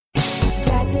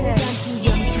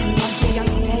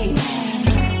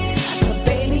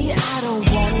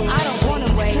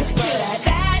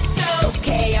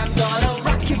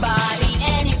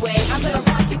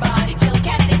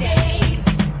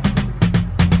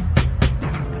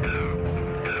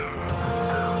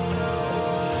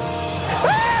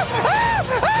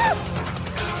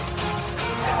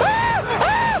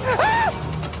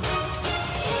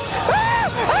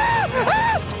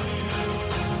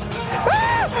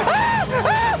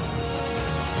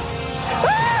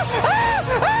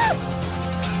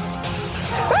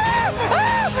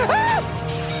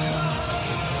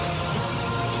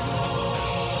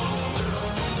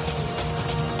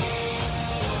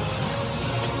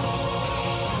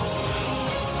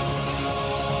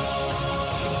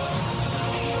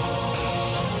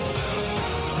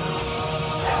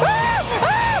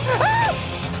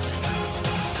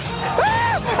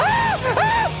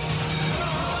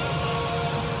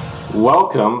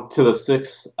Welcome to the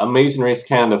sixth Amazing Race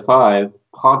Canada 5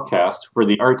 podcast for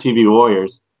the RTV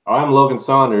Warriors. I'm Logan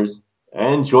Saunders,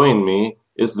 and joining me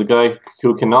is the guy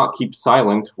who cannot keep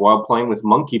silent while playing with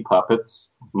monkey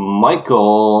puppets,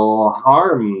 Michael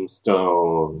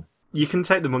Harmstone. You can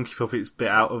take the monkey puppets bit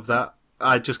out of that.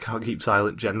 I just can't keep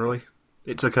silent generally.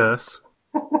 It's a curse.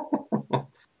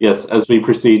 Yes, as we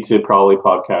proceed to probably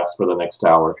podcast for the next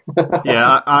hour.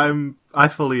 Yeah, I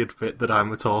fully admit that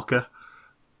I'm a talker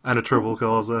and a trouble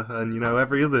causer, and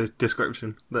every other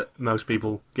description that most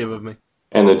people give of me.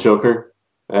 And a joker,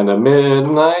 and a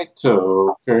midnight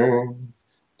toker.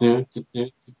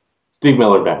 Steve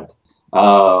Miller Band.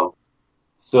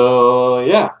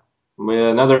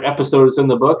 Another episode is in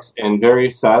the books, and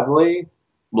very sadly,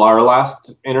 our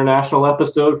last international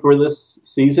episode for this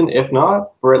season, if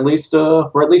not for at least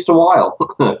a while.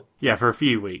 Yeah, for a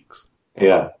few weeks.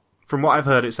 Yeah. From what I've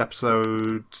heard, it's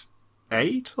episode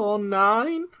 8 or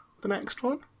 9. The next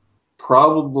one.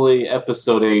 Probably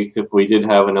episode 8 if we did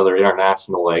have another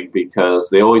international leg, because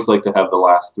they always like to have the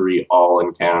last 3 all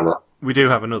in Canada. We do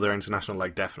have another international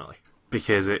leg, definitely.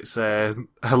 Because it's a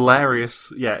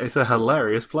hilarious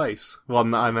place.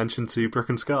 One that I mentioned to Brooke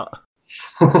and Scott.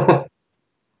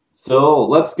 So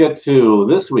let's get to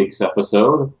this week's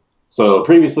episode. So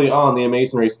previously on the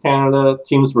Amazing Race Canada,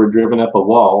 teams were driven up a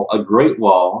wall, a great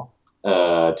wall,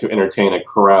 to entertain a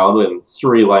crowd in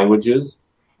 3 languages.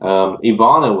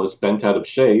 Ivana was bent out of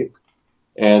shape,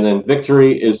 and then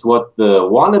victory is what the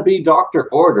wannabe doctor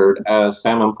ordered as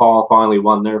Sam and Paul finally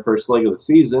won their first leg of the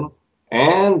season,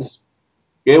 and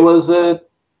it was a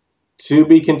to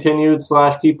be continued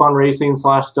 / keep on racing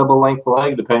 / double length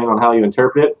leg, depending on how you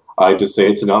interpret it. I just say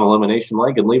it's a non-elimination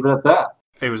leg and leave it at that.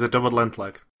 It was a double length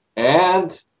leg.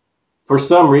 And for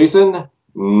some reason,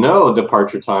 no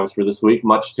departure times for this week,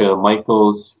 much to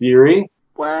Michael's fury.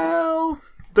 Well,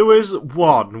 there was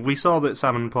one. We saw that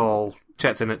Sam and Paul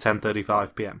checked in at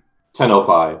 10:35 p.m.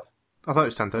 10:05. I thought it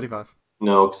was 10:35.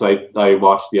 No, because I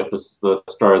watched the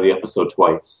start of the episode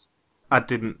twice. I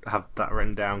didn't have that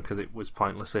written down because it was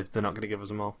pointless if they're not going to give us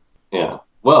them all. Yeah.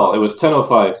 Well, it was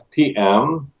 10:05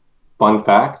 p.m., fun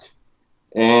fact,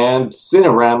 and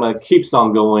Cinerama keeps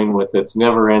on going with its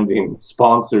never-ending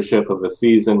sponsorship of the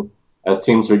season, as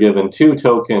teams are given 2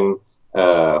 token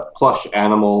plush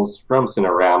animals from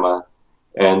Cinerama,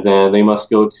 and then they must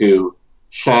go to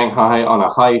Shanghai on a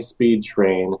high-speed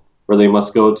train, where they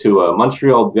must go to a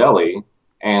Montreal deli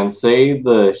and say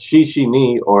the shishi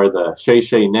ni or the shay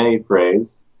shay nay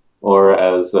phrase, or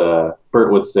as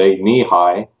Bert would say, knee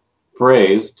high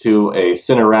phrase to a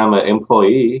Cinerama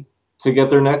employee to get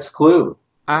their next clue.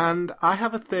 And I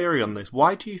have a theory on this.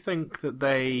 Why do you think that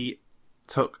they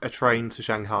took a train to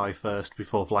Shanghai first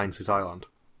before flying to Thailand?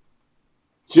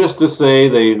 Just to say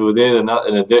they did an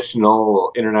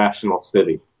additional international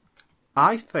city.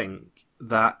 I think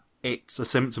that it's a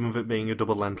symptom of it being a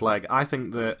double-length leg. I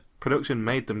think that production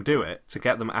made them do it to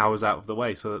get them hours out of the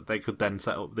way so that they could then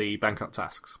set up the Bangkok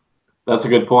tasks. That's a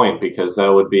good point, because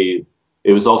that would be...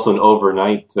 It was also an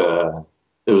overnight...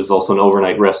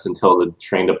 rest until the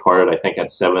train departed, I think, at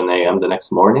 7 a.m. the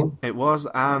next morning. It was,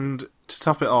 and to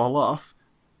top it all off,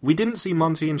 we didn't see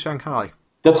Monty in Shanghai.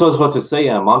 That's what I was about to say.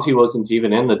 Monty wasn't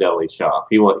even in the deli shop.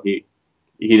 He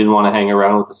didn't want to hang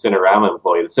around with the Cinerama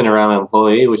employee. The Cinerama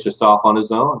employee was just off on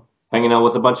his own, hanging out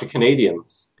with a bunch of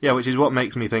Canadians. Yeah, which is what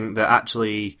makes me think that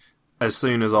actually, as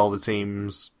soon as all the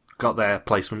teams got their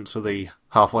placements for the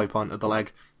halfway point of the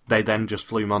leg, they then just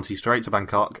flew Monty straight to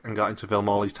Bangkok and got him to film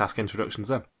all his task introductions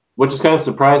then. Which is kind of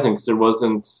surprising, because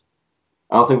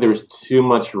I don't think there was too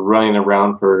much running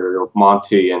around for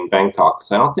Monty in Bangkok.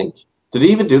 So did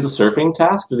he even do the surfing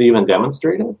task? Did he even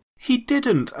demonstrate it? He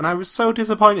didn't, and I was so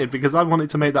disappointed because I wanted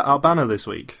to make that our banner this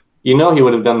week. He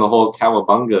would have done the whole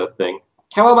Cowabunga thing.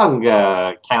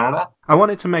 Cowabunga, Canada. I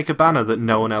wanted to make a banner that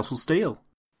no one else will steal.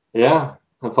 Yeah,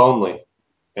 if only.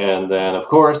 And then, of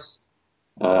course,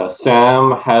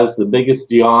 Sam has the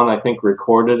biggest yawn, I think,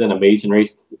 recorded in Amazing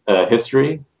Race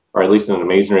history, or at least in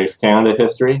Amazing Race Canada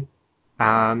history.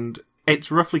 And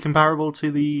it's roughly comparable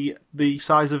to the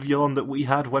size of yawn that we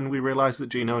had when we realised that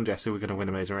Gino and Jesse were going to win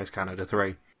Amazing Race Canada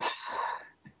 3.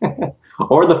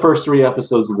 Or the first 3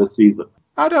 episodes of the season.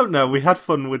 I don't know. We had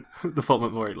fun with the Fort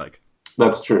McMurray leg.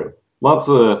 That's true. Lots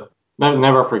of...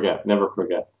 Never forget.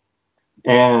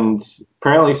 And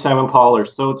apparently Sam and Paul are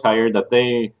so tired that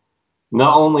they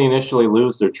not only initially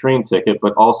lose their train ticket,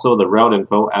 but also the route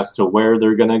info as to where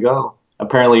they're going to go.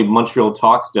 Apparently Montreal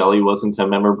Talks Deli wasn't a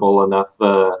memorable enough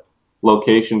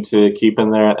location to keep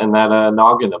in that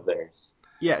noggin of theirs.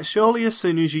 Yeah, surely as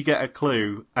soon as you get a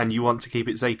clue and you want to keep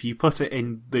it safe, you put it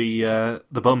in the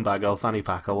bum bag or fanny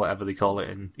pack or whatever they call it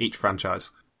in each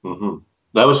franchise. Hmm.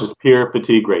 That was just pure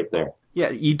fatigue right there. Yeah,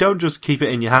 you don't just keep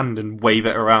it in your hand and wave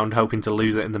it around hoping to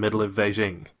lose it in the middle of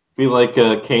Beijing. Be like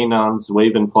Kanon's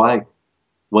waving flag,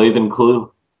 waving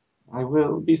clue. I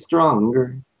will be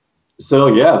stronger. So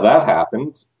yeah, that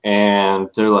happened, and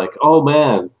they're like, "Oh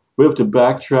man, we have to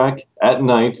backtrack at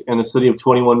night in a city of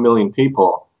 21 million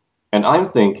people." And I'm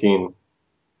thinking,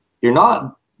 you're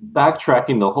not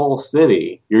backtracking the whole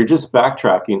city. You're just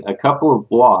backtracking a couple of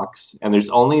blocks, and there's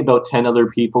only about 10 other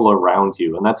people around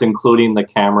you, and that's including the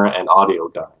camera and audio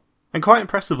guy. And quite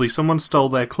impressively, someone stole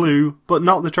their clue, but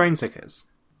not the train tickets.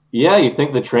 Yeah, you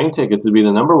think the train tickets would be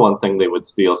the number one thing they would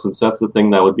steal, since that's the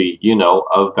thing that would be,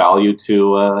 of value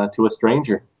to a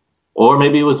stranger. Or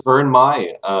maybe it was Vern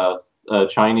Mai, a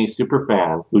Chinese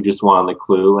superfan who just wanted the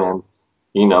clue, and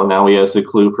now he has a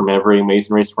clue from every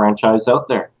Amazing Race franchise out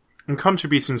there. And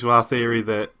contributing to our theory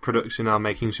that production are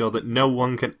making sure that no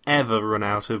one can ever run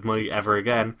out of money ever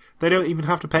again, they don't even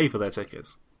have to pay for their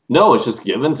tickets. No, it's just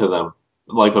given to them.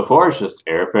 Like before, it's just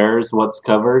airfare is what's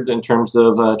covered in terms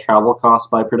of travel costs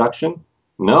by production.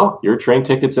 No, your train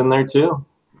ticket's in there too.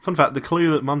 Fun fact, the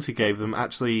clue that Monty gave them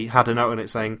actually had a note on it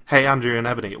saying, "Hey, Andrew and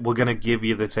Ebony, we're going to give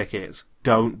you the tickets.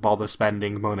 Don't bother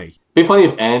spending money." It'd be funny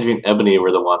if Andrew and Ebony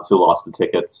were the ones who lost the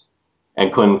tickets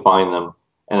and couldn't find them.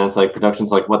 And it's like,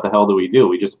 production's like, what the hell do?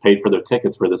 We just paid for their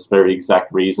tickets for this very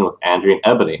exact reason with Andrew and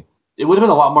Ebony. It would have been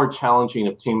a lot more challenging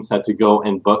if teams had to go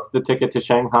and book the ticket to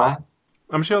Shanghai.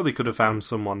 I'm sure they could have found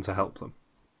someone to help them.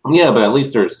 Yeah, but at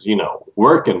least there's,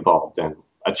 work involved and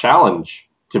a challenge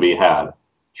to be had.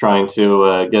 Trying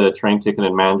to get a train ticket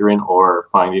in Mandarin or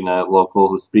finding a local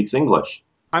who speaks English.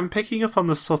 I'm picking up on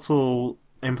the subtle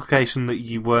implication that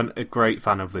you weren't a great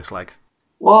fan of this leg.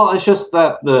 Well, it's just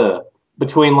that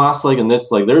between last leg and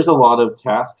this leg, there's a lot of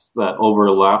tasks that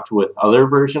overlapped with other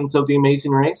versions of the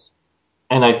Amazing Race.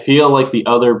 And I feel like the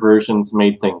other versions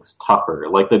made things tougher.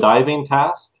 Like the diving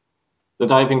task. The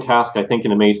diving task, I think,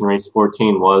 in Amazing Race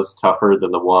 14 was tougher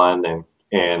than the one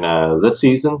in this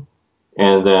season.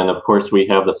 And then, of course, we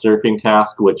have the surfing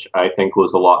task, which I think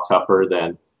was a lot tougher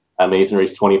than Amazing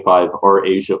Race 25 or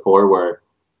Asia 4, where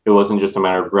it wasn't just a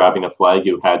matter of grabbing a flag.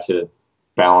 You had to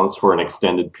balance for an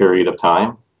extended period of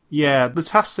time. Yeah, the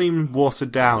task seemed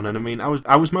watered down, and I mean, I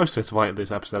was most disappointed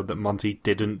this episode that Monty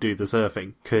didn't do the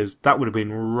surfing, because that would have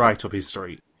been right up his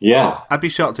street. Yeah. I'd be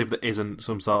shocked if there isn't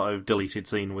some sort of deleted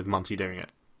scene with Monty doing it.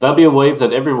 That'd be a wave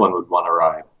that everyone would want to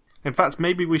ride. In fact,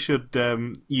 maybe we should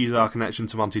use our connection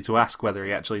to Monty to ask whether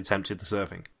he actually attempted the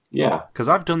surfing. Yeah. Because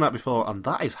I've done that before, and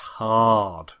that is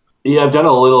hard. Yeah, I've done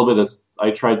a little bit of...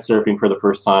 I tried surfing for the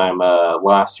first time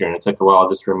last year, and it took a while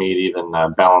just for me to even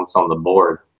balance on the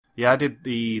board. Yeah, I did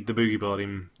the boogie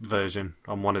boarding version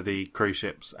on one of the cruise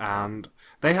ships, and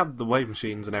they have the wave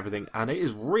machines and everything, and it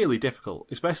is really difficult,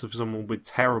 especially for someone with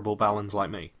terrible balance like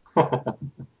me.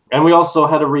 And we also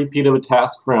had a repeat of a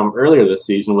task from earlier this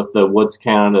season with the Woods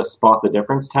Canada Spot the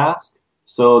Difference task.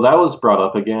 So that was brought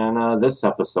up again this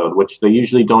episode, which they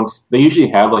usually don't... They usually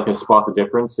have like a Spot the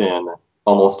Difference in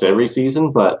almost every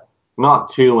season, but not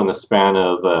two in the span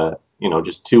of,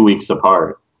 just 2 weeks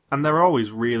apart. And they're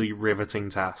always really riveting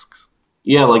tasks.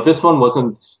 Yeah, like this one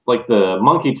wasn't... Like the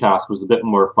monkey task was a bit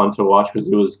more fun to watch because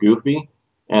it was goofy.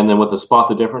 And then with the Spot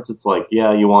the Difference, it's like,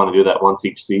 yeah, you want to do that once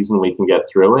each season, we can get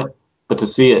through it. But to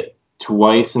see it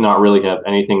twice and not really have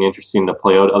anything interesting to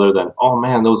play out other than, oh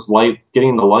man,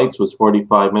 getting the lights was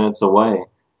 45 minutes away.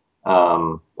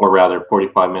 Or rather,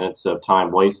 45 minutes of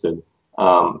time wasted.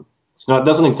 It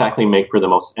doesn't exactly make for the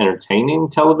most entertaining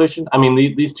television. I mean,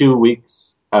 these 2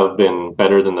 weeks have been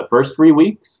better than the first 3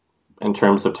 weeks in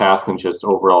terms of task and just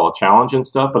overall challenge and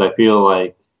stuff, but I feel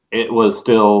like it was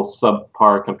still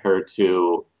subpar compared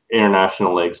to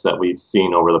international leagues that we've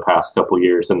seen over the past couple of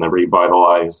years in the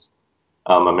revitalized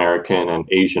American and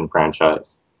Asian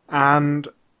franchise. And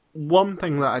one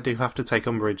thing that I do have to take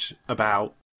umbrage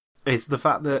about is the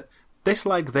fact that this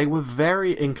leg, they were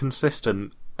very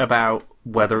inconsistent about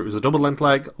whether it was a double-length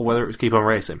leg or whether it was Keep On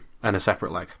Racing and a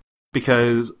separate leg.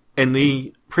 Because in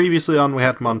the previously on, we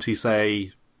had Monty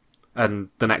say, and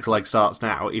the next leg starts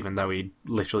now, even though he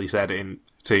literally said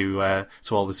to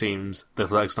all the teams, the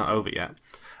leg's not over yet.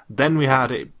 Then we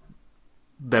had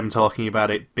them talking about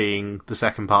it being the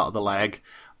second part of the leg,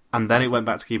 and then it went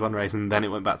back to Keep On Racing, and then it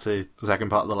went back to the second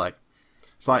part of the leg.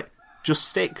 It's like, just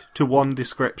stick to one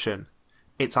description.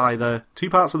 It's either 2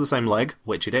 parts of the same leg,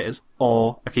 which it is,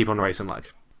 or a Keep On Racing leg.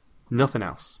 Nothing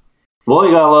else. Well,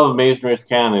 you gotta love Amazing Race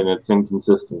Canon and its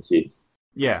inconsistencies.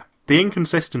 Yeah, the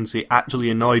inconsistency actually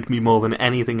annoyed me more than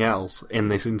anything else in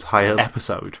this entire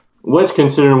episode. Which,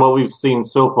 considering what we've seen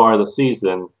so far this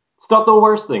season, it's not the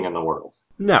worst thing in the world.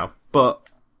 No, but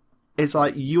It's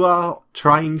like, you are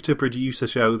trying to produce a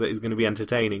show that is going to be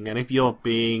entertaining, and if you're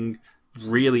being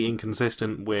really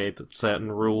inconsistent with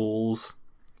certain rules,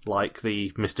 like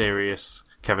the mysterious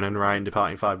Kevin and Ryan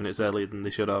departing 5 minutes earlier than they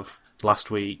should have last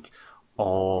week,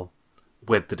 or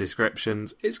with the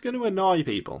descriptions, it's going to annoy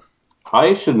people.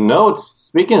 I should note,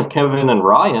 speaking of Kevin and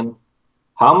Ryan,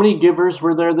 how many givers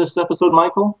were there this episode,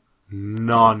 Michael?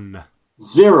 None.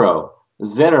 Zero.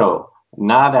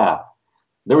 Nada.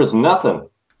 There was nothing.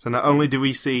 So not only do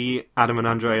we see Adam and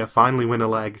Andrea finally win a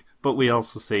leg, but we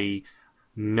also see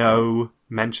no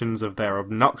mentions of their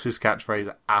obnoxious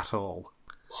catchphrase at all.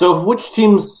 So which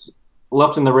teams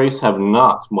left in the race have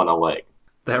not won a leg?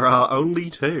 There are only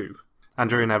 2.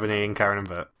 Andrew and Ebony and Karen and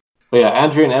Bert. But yeah,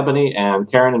 Andrea and Ebony and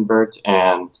Karen and Bert,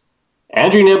 and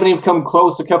Andrea and Ebony have come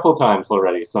close a couple times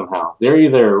already somehow. They're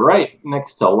either right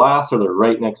next to last or they're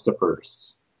right next to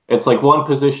first. It's like one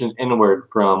position inward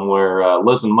from where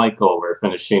Liz and Michael were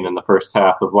finishing in the first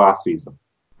half of last season.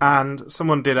 And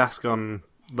someone did ask on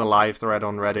the live thread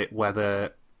on Reddit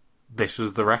whether this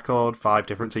was the record, 5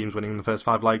 different teams winning the first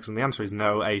 5 legs, and the answer is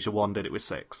no, Asia 1 did it with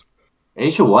 6.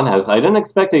 Asia 1 has... I didn't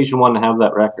expect Asia 1 to have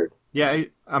that record. Yeah,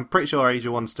 I'm pretty sure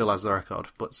Asia 1 still has the record,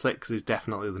 but 6 is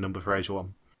definitely the number for Asia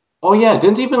 1. Oh yeah,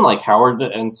 didn't even like Howard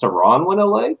and Saran win a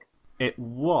leg? It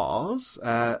was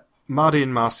Marty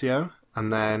and Marcio,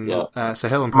 and then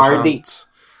Sahil and Marty. Prashant,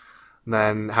 and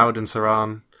then Howard and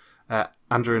Saran,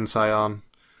 Andrew and Sion,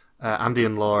 Andy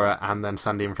and Laura, and then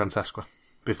Sandy and Francesca,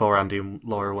 before Andy and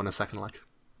Laura won a second leg.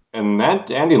 And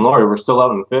Andy and Laura were still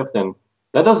out in 5th, and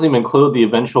that doesn't even include the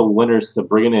eventual winners to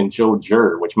bring in Joe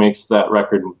Jur, which makes that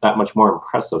record that much more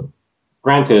impressive.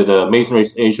 Granted, Amazing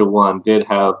Race Asia 1 did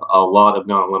have a lot of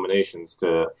non-eliminations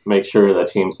to make sure that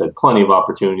teams had plenty of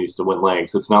opportunities to win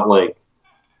legs. It's not like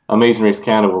Amazing Race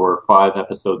Canada where we're 5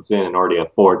 episodes in and already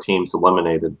have 4 teams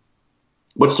eliminated.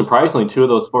 Which, surprisingly, 2 of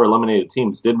those 4 eliminated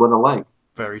teams did win a leg.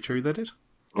 Very true, they did.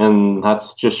 And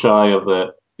that's just shy of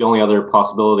the only other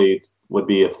possibility would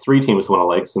be if 3 teams won a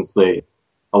leg, since they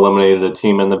eliminated a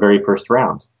team in the very first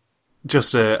round.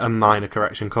 Just a minor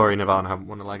correction, Corey and Nirvana haven't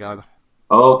won a leg either.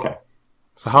 Okay.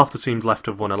 So half the teams left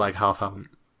have won a leg, half haven't.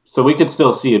 So we could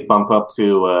still see it bump up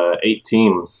to 8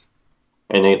 teams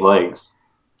and 8 legs.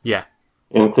 Yeah.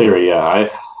 In theory, yeah. I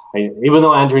even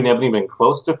though Andrew and Ebony have been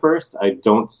close to first, I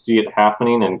don't see it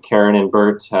happening, and Karen and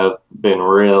Bert have been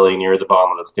really near the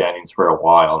bottom of the standings for a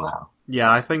while now. Yeah,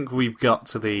 I think we've got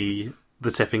to the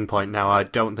tipping point now. I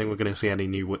don't think we're going to see any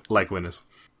new leg winners.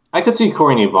 I could see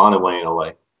Corey and Ivana winning a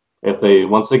leg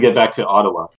once they get back to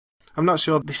Ottawa. I'm not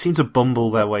sure. They seem to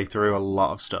bumble their way through a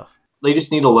lot of stuff. They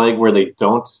just need a leg where they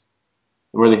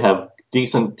have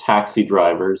decent taxi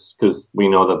drivers, because we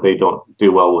know that they don't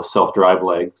do well with self-drive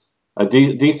legs.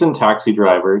 Decent taxi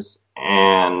drivers,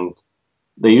 and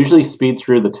they usually speed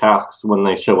through the tasks when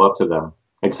they show up to them,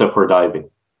 except for diving.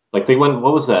 Like they went,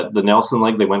 what was that? The Nelson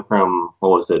leg, they went from,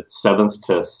 7th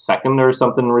to 2nd or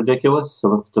something ridiculous?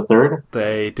 7th to 3rd?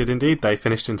 They did indeed. They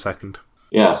finished in 2nd.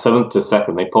 Yeah, 7th to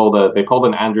 2nd. They pulled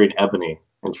an Andrew and Ebony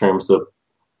in terms of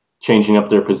changing up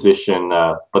their position,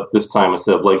 but this time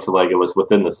instead of leg to leg, it was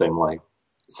within the same leg.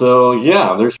 So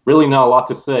yeah, there's really not a lot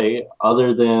to say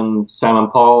other than Sam and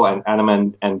Paul and Adam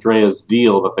and Andrea's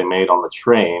deal that they made on the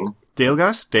train. Deal,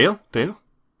 guys? Deal?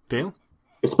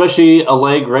 Especially a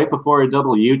leg right before a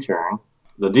double U-turn.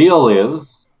 The deal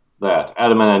is that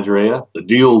Adam and Andrea, the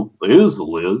deal is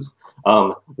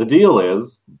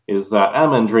that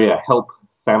Adam and Andrea help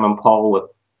Sam and Paul with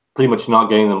pretty much not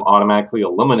getting them automatically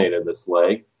eliminated this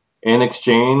leg, in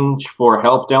exchange for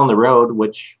help down the road,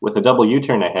 which, with a double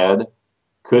U-turn ahead,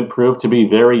 could prove to be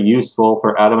very useful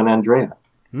for Adam and Andrea.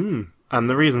 And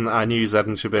the reason that I knew Zed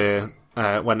and Shabir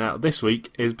went out this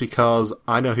week is because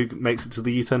I know who makes it to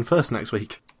the U-turn first next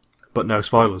week. But no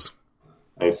spoilers.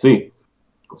 I see.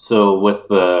 So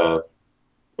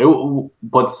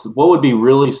but what would be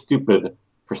really stupid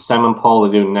for Sam and Paul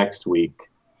to do next week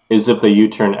is if they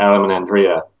U-turn Adam and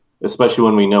Andrea, especially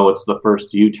when we know it's the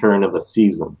first U-turn of the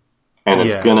season. And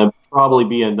it's going to probably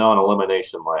be a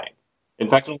non-elimination leg. In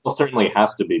fact, it almost certainly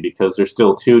has to be, because there's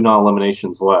still 2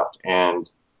 non-eliminations left,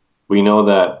 and we know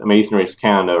that Amazing Race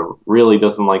Canada really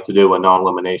doesn't like to do a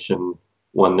non-elimination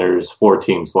when there's 4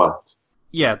 teams left.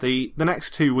 Yeah, the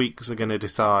next 2 weeks are going to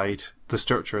decide the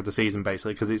structure of the season,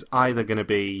 basically, because it's either going to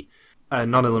be a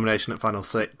non-elimination at Final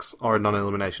 6 or a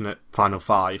non-elimination at Final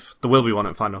 5. There will be one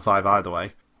at Final 5 either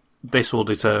way. This will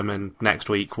determine next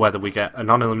week whether we get a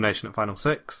non-elimination at Final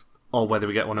 6 or whether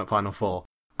we get one at Final 4.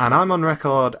 And I'm on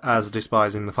record as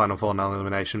despising the Final 4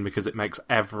 non-elimination because it makes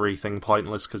everything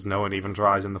pointless because no one even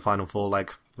tries in the Final 4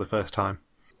 leg for the first time.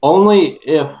 Only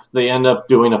if they end up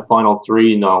doing a final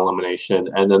three non-elimination,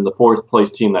 and then the fourth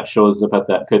place team that shows up at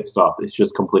that pit stop is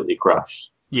just completely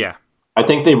crushed. Yeah. I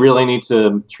think they really need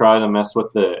to try to mess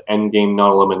with the end game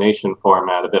non-elimination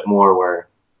format a bit more, where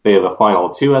they have a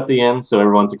final two at the end, so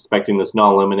everyone's expecting this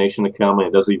non-elimination to come, and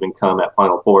it doesn't even come at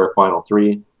final four or final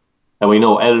three. And we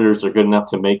know editors are good enough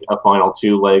to make a final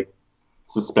two leg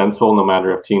suspenseful, no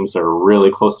matter if teams are really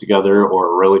close together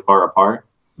or really far apart.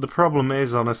 The problem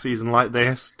is, on a season like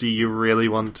this, do you really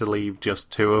want to leave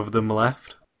just two of them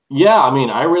left? Yeah, I mean,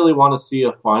 I really want to see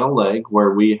a final leg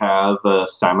where we have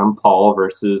Simon Paul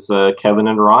versus Kevin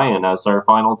and Ryan as our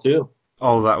final two.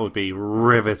 Oh, that would be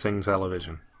riveting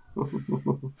television.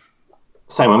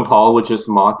 Simon Paul would just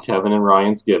mock Kevin and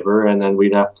Ryan's giver, and then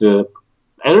we'd have to...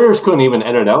 Editors couldn't even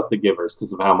edit out the givers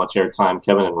because of how much airtime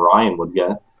Kevin and Ryan would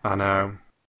get. I know.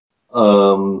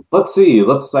 Let's see.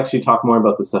 Let's actually talk more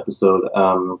about this episode.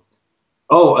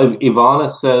 Ivana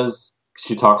says,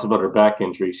 she talks about her back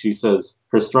injury. She says,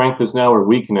 her strength is now her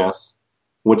weakness,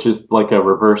 which is like a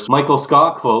reverse Michael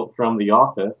Scott quote from The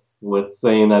Office, with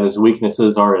saying that his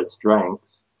weaknesses are his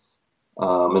strengths,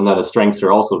 and that his strengths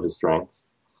are also his strengths.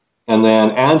 And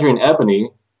then Andrew and Ebony,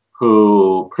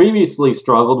 who previously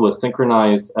struggled with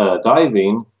synchronized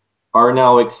diving, are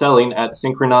now excelling at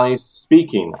synchronized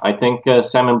speaking. I think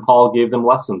Sam and Paul gave them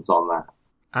lessons on that.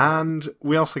 And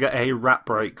we also get a rap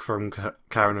break from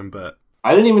Karen and Bert.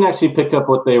 I didn't even actually pick up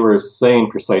what they were saying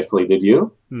precisely, did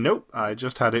you? Nope, I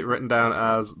just had it written down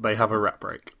as they have a rap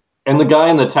break. And the guy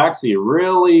in the taxi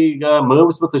really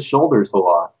moves with his shoulders a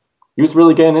lot. He was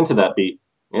really getting into that beat.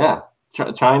 Yeah,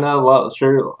 China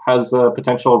sure has a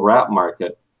potential rap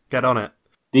market. Get on it.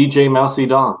 DJ Mousy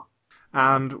Don.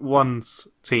 And once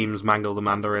teams mangle the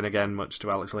Mandarin again, much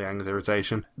to Alex Liang's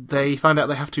irritation, they find out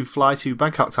they have to fly to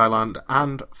Bangkok, Thailand,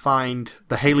 and find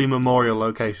the Haley Memorial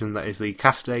location that is the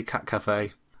Cathay Cat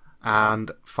Cafe, and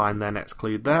find their next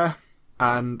clue there.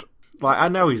 And, I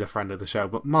know he's a friend of the show,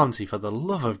 but Monty, for the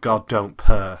love of God, don't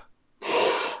purr.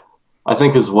 I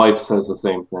think his wife says the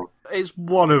same thing. It's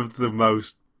one of the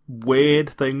most weird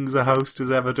things a host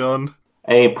has ever done.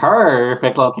 A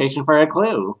perfect location for a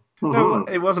clue. No,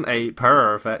 it wasn't a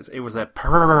perfect. It was a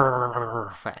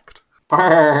perfect.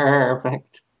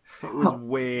 Perfect. It was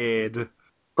weird.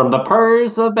 From the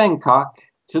purrs of Bangkok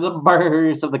to the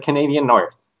burrs of the Canadian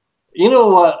North. You know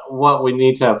what we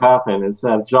need to have happen is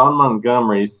have John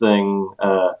Montgomery sing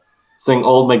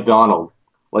Old MacDonald.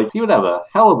 Like, he would have a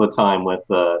hell of a time with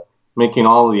making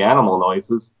all of the animal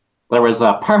noises. There was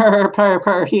a purr, purr,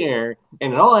 purr here,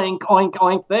 and an oink, oink,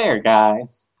 oink there,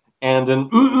 guys. And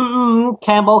an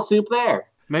Campbell soup there.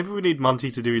 Maybe we need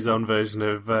Monty to do his own version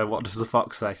of What Does the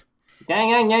Fox Say?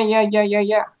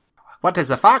 Yeah. What does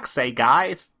the fox say,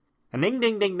 guys? A ning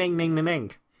ding ding ding ding ding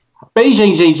ding.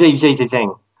 Beijing, jing, jing, jing, jing,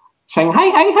 jing. Shanghai,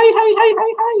 hi, hi, hi,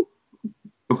 hi,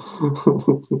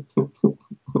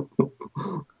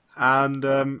 hi. And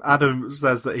Adam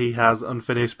says that he has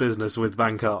unfinished business with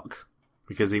Bangkok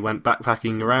because he went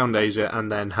backpacking around Asia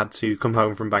and then had to come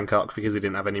home from Bangkok because he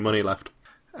didn't have any money left.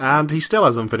 And he still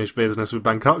has unfinished business with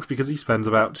Bangkok because he spends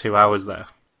about 2 hours there.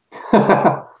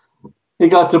 He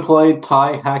got to play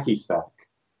Thai hacky sack.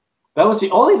 That was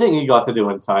the only thing he got to do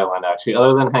in Thailand, actually,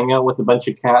 other than hang out with a bunch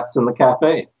of cats in the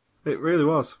cafe. It really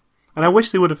was. And I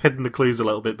wish they would have hidden the clues a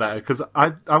little bit better, because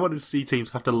I wanted to see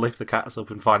teams have to lift the cats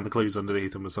up and find the clues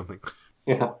underneath them or something.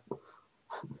 Yeah.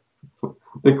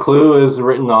 The clue is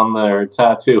written on their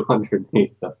tattoo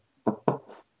underneath them.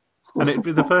 And it'd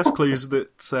be the first clues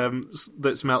that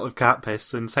smelt of cat piss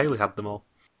since Haley had them all.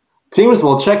 Teams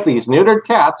will check these neutered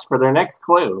cats for their next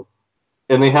clue.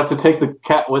 And they have to take the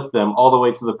cat with them all the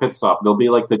way to the pit stop. They'll be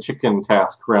like the chicken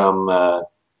task from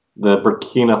the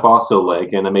Burkina Faso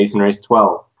leg in Amazing Race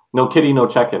 12. No kitty, no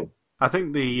check-in. I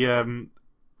think the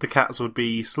cats would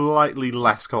be slightly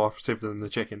less cooperative than the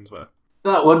chickens were.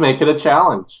 That would make it a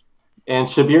challenge. And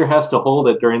Shabir has to hold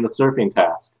it during the surfing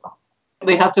task.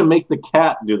 They have to make the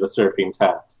cat do the surfing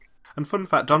task. And fun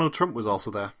fact, Donald Trump was also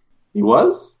there. He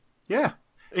was? Yeah.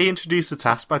 He introduced the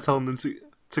task by telling them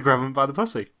to grab him by the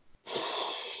pussy.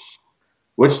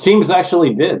 Which teams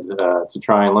actually did to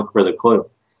try and look for the clue.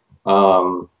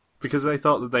 Because they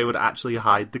thought that they would actually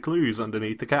hide the clues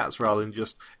underneath the cats rather than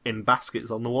just in baskets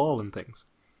on the wall and things.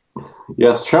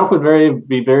 Yes, Trump would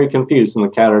be very confused in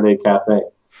the Saturday Cafe.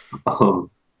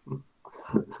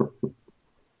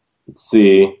 Let's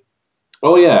see.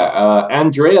 Oh yeah,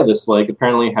 Andrea this leg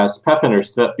apparently has pep in her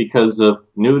step because of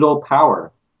noodle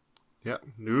power. Yeah,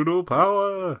 noodle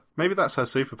power. Maybe that's her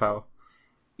superpower.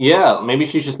 Yeah, maybe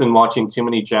she's just been watching too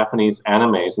many Japanese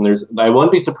animes, and I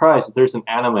wouldn't be surprised if there's an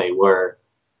anime where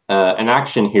an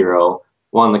action hero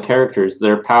one of the characters,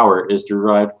 their power is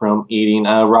derived from eating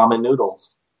ramen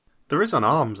noodles. There is on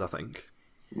Arms, I think.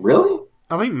 Really?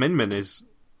 I think Min Min is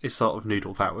sort of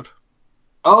noodle powered.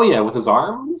 Oh yeah, with his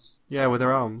arms? Yeah, with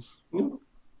her arms.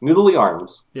 Noodly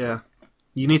arms. Yeah.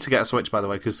 You need to get a Switch, by the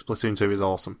way, because Splatoon 2 is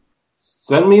awesome.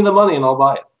 Send me the money and I'll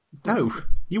buy it. No,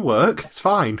 you work. It's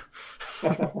fine.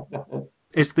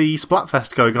 It's the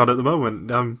Splatfest going on at the moment.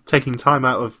 I'm taking time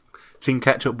out of Team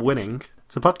Ketchup winning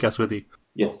to podcast with you.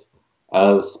 Yes.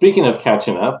 Speaking of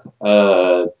catching up,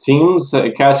 teams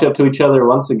catch up to each other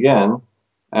once again,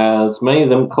 as many of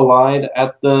them collide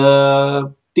at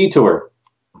the detour.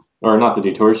 Or not the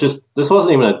detour, this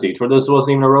wasn't even a detour, this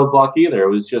wasn't even a roadblock either,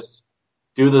 it was just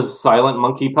do the silent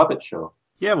monkey puppet show.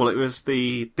 Yeah, well, it was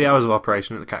the hours of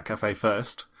operation at the Cat Cafe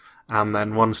first, and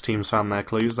then once teams found their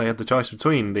clues, they had the choice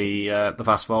between the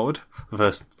fast forward, the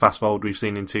first fast forward we've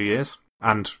seen in 2 years,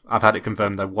 and I've had it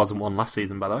confirmed there wasn't one last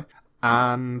season, by the way,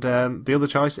 and the other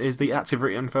choice is the active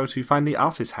info to find the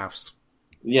artist's house.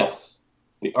 Yes,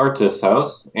 the artist's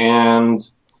house, and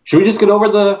should we just get over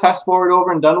the fast forward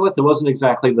over and done with? It wasn't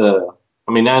exactly Adam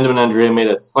and Andrea made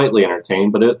it slightly entertaining,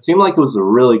 but it seemed like it was a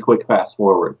really quick fast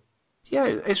forward. Yeah,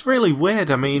 it's really weird.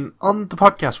 I mean, on the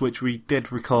podcast, which we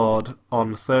did record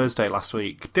on Thursday last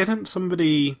week, didn't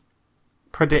somebody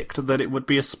predict that it would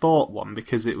be a sport one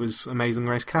because it was Amazing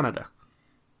Race Canada?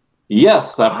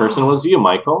 Yes, that person was you,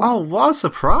 Michael. Oh, what a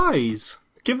surprise!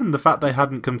 Given the fact they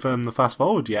hadn't confirmed the fast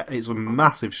forward yet, it's a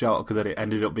massive shock that it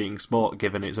ended up being sport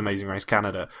given it's Amazing Race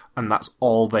Canada, and that's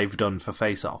all they've done for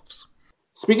face-offs.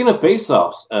 Speaking of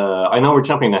face-offs, I know we're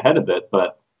jumping ahead a bit,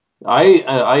 but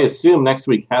I assume next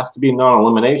week has to be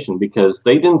non-elimination because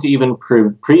they didn't even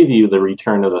preview the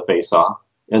return of the face-off,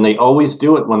 and they always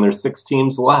do it when there's 6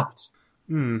 teams left.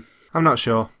 I'm not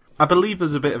sure. I believe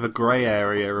there's a bit of a grey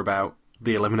area about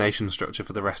the elimination structure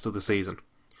for the rest of the season,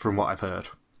 from what I've heard.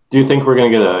 Do you think we're going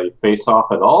to get a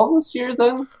face-off at all this year,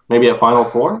 then? Maybe at Final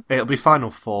Four? It'll be Final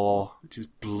Four, which is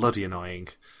bloody annoying.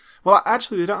 Well,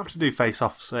 actually, they don't have to do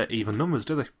face-offs at even numbers,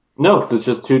 do they? No, because it's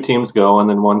just 2 teams go, and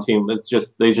then one team...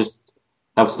 They just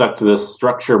have stuck to this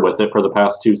structure with it for the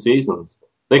past 2 seasons.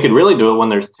 They could really do it when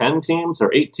there's 10 teams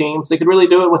or 8 teams. They could really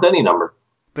do it with any number.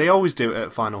 They always do it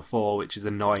at Final Four, which is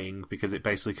annoying, because it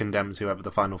basically condemns whoever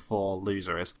the Final Four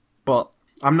loser is. But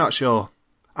I'm not sure.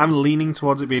 I'm leaning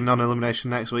towards it being non-elimination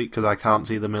next week because I can't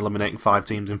see them eliminating 5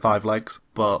 teams in 5 legs,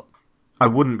 but I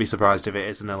wouldn't be surprised if it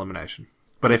is an elimination.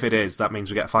 But if it is, that means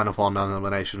we get Final Four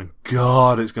non-elimination, and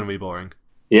God, it's going to be boring.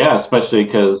 Yeah, especially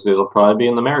because it'll probably be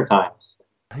in the Maritimes.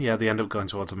 Yeah, they end up going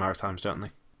towards the Maritimes, don't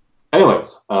they?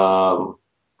 Anyways,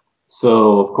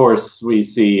 so of course we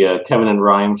see Kevin and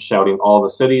Ryan shouting all the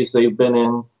cities they've been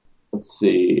in. Let's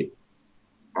see.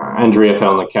 Andrea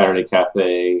found the Saturday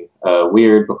Cafe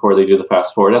weird before they do the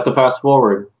fast forward. At the fast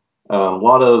forward, a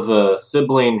lot of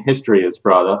sibling history is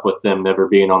brought up with them never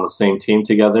being on the same team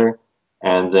together.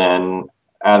 And then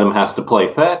Adam has to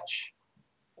play fetch.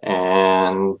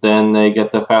 And then they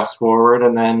get the fast forward,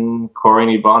 and then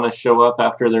Corey and Ivana show up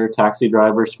after their taxi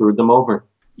driver screwed them over.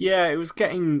 Yeah, it was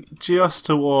getting just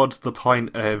towards the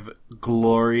point of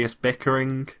glorious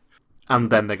bickering,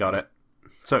 and then they got it.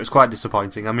 So it was quite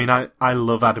disappointing. I mean, I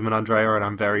love Adam and Andrea, and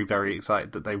I'm very, very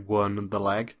excited that they won the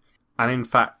leg. And in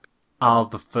fact, are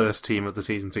the first team of the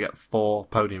season to get 4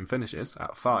 podium finishes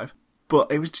out of 5.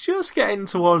 But it was just getting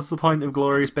towards the point of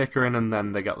glorious bickering, and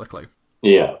then they got the clue.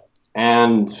 Yeah.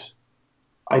 And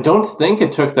I don't think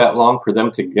it took that long for them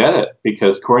to get it,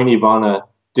 because Corey and Ivana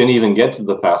didn't even get to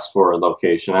the fast forward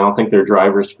location. I don't think their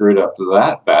driver screwed up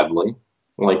that badly.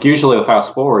 Like, usually the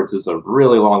fast forwards is a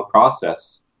really long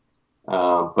process.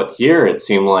 But here it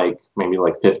seemed like maybe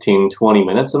 15, 20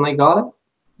 minutes and they got it.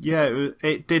 Yeah,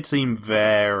 it did seem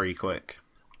very quick.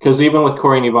 Because even with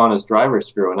Corey and Ivana's driver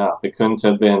screwing up, it couldn't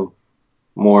have been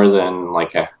more than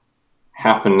a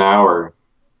half an hour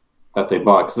that they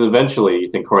bought. Because eventually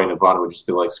you think Corey and Ivana would just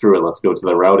be like, screw it, let's go to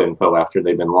the route info after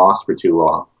they've been lost for too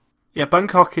long. Yeah,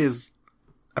 Bangkok is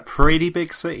a pretty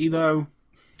big city, though.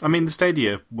 I mean, the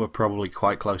stadia were probably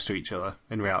quite close to each other.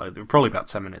 In reality, they were probably about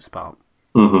 10 minutes apart.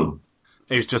 Mm-hmm.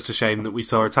 It was just a shame that we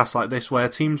saw a task like this where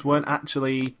teams weren't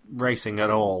actually racing at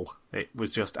all. It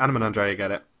was just Adam and Andrea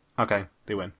get it. Okay,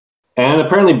 they win. And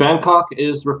apparently Bangkok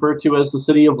is referred to as the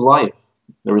City of Life.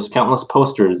 There was countless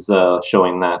posters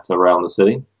showing that around the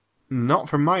city. Not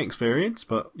from my experience,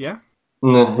 but yeah.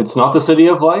 It's not the City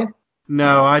of Life?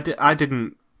 No, I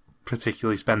didn't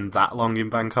particularly spend that long in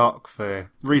Bangkok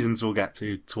for reasons we'll get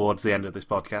to towards the end of this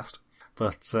podcast.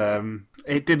 But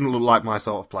it didn't look like my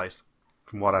sort of place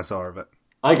from what I saw of it.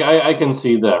 I can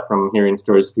see that from hearing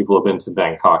stories of people who have been to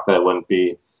Bangkok. That it wouldn't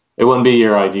be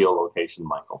your ideal location,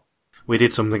 Michael. We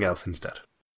did something else instead.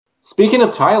 Speaking of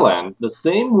Thailand, the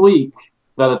same week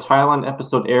that a Thailand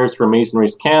episode airs for Amazing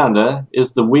Race Canada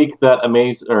is the week that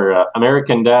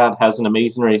American Dad has an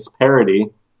Amazing Race parody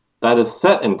that is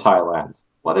set in Thailand.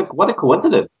 What a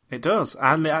coincidence! It does,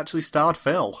 and it actually starred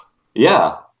Phil.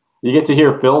 Yeah, you get to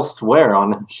hear Phil swear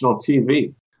on national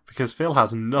TV. Because Phil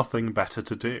has nothing better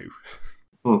to do.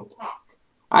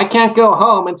 I can't go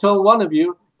home until one of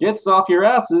you gets off your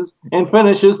asses and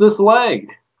finishes this leg.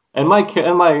 And my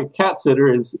cat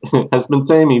sitter has been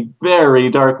sending me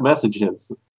very dark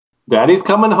messages. Daddy's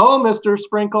coming home, Mr.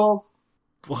 Sprinkles.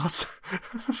 What?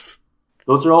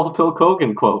 Those are all Phil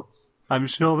Kogan quotes. I'm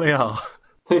sure they are.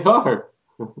 They are.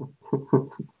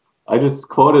 I just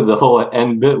quoted the whole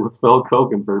end bit with Phil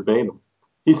Kogan verbatim.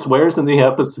 He swears in the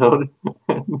episode,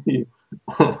 and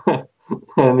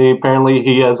apparently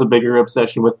he has a bigger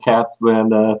obsession with cats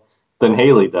than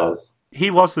Haley does. He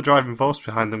was the driving force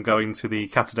behind them going to the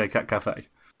Catterday Cat Cafe.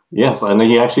 Yes, and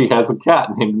he actually has a cat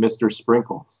named Mr.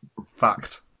 Sprinkles.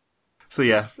 Fact. So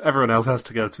yeah, everyone else has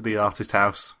to go to the artist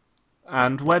house.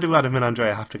 And where do Adam and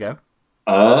Andrea have to go?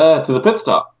 To the pit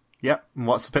stop. Yep, and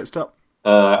what's the pit stop?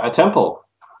 A temple,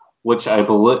 which I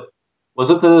believe... Was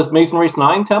it the Amazing Race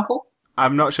 9 temple?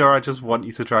 I'm not sure, I just want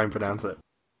you to try and pronounce it.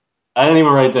 I didn't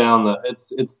even write down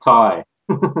it's Thai.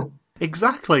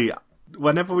 Exactly.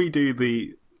 Whenever we do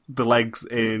the legs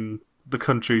in the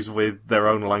countries with their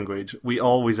own language, we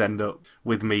always end up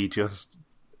with me just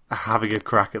having a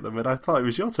crack at them, and I thought it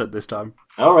was your turn this time.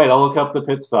 All right, I'll look up the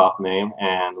pit stop name,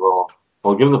 and we'll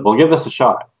give this a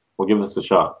shot. We'll give this a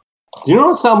shot. Do you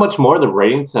notice how much more the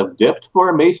ratings have dipped for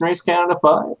Amazing Race Canada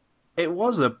 5? It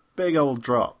was a big old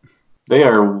drop. They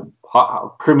are...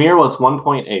 Premiere was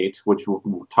 1.8, which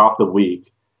topped the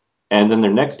week, and then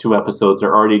their next two episodes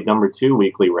are already number 2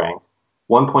 weekly rank,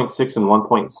 1.6 and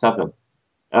 1.7.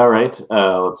 All right,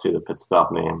 let's see the pit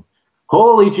stop name.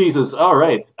 Holy Jesus! All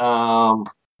right.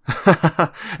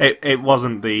 It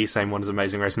wasn't the same one as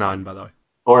Amazing Race 9, by the way.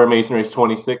 Or Amazing Race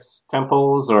 26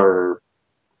 temples, or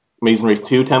Amazing Race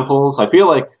 2 temples. I feel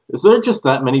like, is there just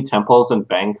that many temples in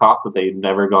Bangkok that they've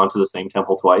never gone to the same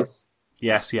temple twice?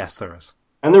 Yes, there is.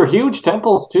 And they're huge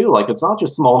temples, too. Like, it's not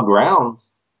just small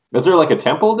grounds. Is there, like, a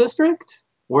temple district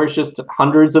where it's just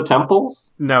hundreds of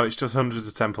temples? No, it's just hundreds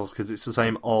of temples, because it's the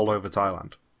same all over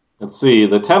Thailand. Let's see.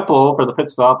 The temple for the pit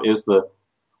stop is the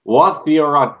Wat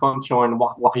Theorat Kunchorn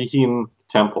Wahihin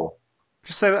Temple.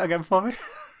 Just say that again for me.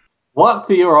 Wat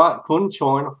Theorat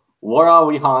Kunchorn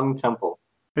Warawihan Temple.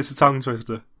 It's a tongue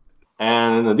twister.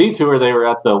 And in the detour, they were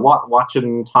at the Wat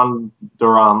Wachin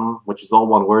Tandaram, which is all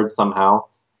one word somehow,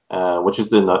 which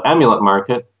is in the Amulet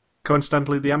Market.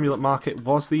 Coincidentally, the Amulet Market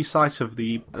was the site of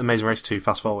the Amazing Race 2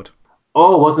 Fast Forward.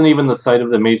 Oh, it wasn't even the site of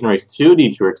the Amazing Race 2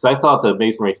 detour, because I thought the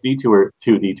Amazing Race 2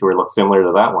 detour looked similar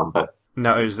to that one, but...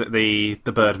 No, it was the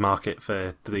bird market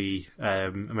for the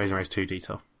Amazing Race 2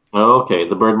 detour. Oh, okay,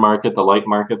 the bird market, the light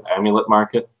market, the Amulet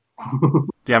Market.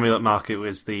 The Amulet Market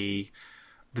was the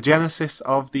genesis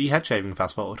of the head shaving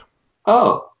Fast Forward.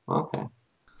 Oh, okay.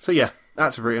 So yeah,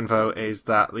 active route info is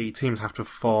that the teams have to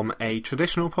perform a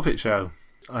traditional puppet show.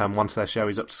 Once their show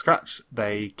is up to scratch,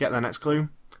 they get their next clue.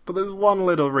 But there's one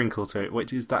little wrinkle to it,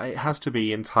 which is that it has to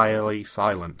be entirely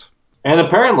silent. And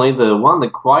apparently the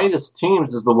quietest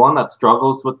teams is the one that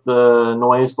struggles with the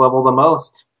noise level the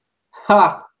most.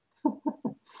 Ha!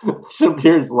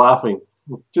 Shabir's laughing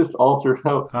just all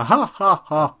throughout. Ha ha ha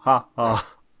ha ha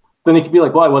ha. Then he could be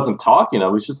like, well, I wasn't talking, I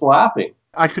was just laughing.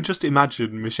 I could just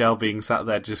imagine Michelle being sat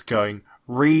there just going,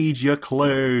 read your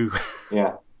clue.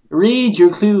 Yeah. Read your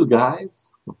clue,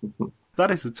 guys. That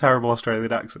is a terrible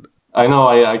Australian accent. I know,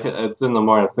 it's in the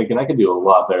morning. I was thinking I could do a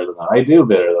lot better than that. I do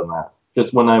better than that.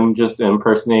 Just when I'm just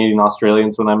impersonating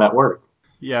Australians when I'm at work.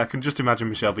 Yeah, I can just imagine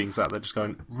Michelle being sat there just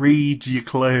going, read your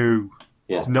clue.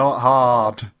 Yeah. It's not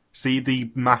hard. See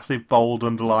the massive, bold,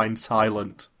 underlined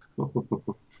silent.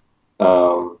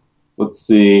 Let's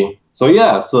see.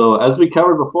 So as we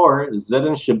covered before, Zed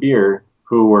and Shabir,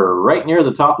 who were right near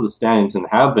the top of the standings and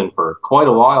have been for quite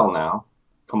a while now,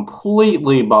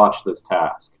 completely botched this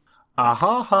task. Ah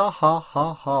ha ha ha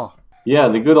ha ha. Yeah,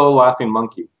 the good old Laughing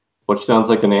Monkey, which sounds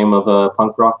like the name of a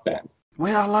punk rock band.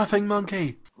 We are Laughing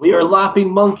Monkey. We are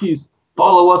Laughing Monkeys.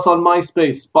 Follow us on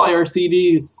MySpace. Buy our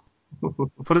CDs.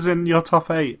 Put us in your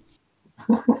top 8.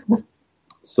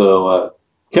 So,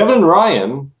 Kevin and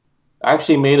Ryan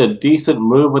actually made a decent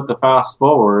move with the fast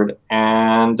forward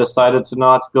and decided to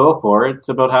not go for it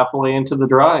about halfway into the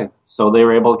drive. So they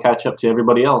were able to catch up to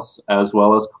everybody else, as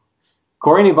well as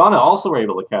Corey and Ivana also were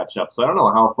able to catch up. So I don't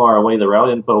know how far away the route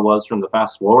info was from the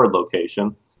fast forward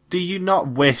location. Do you not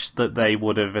wish that they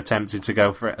would have attempted to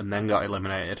go for it and then got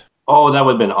eliminated? Oh, that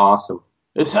would have been awesome.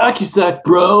 It's hacky sack,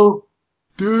 bro!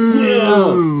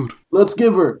 Dude! Let's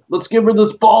give her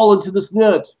this ball into this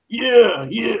net.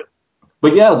 Yeah.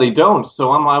 But yeah, they don't.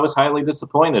 So I was highly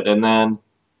disappointed. And then,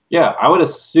 yeah, I would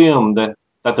assume that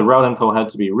the route info had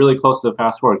to be really close to the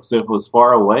fast forward because if it was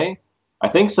far away, I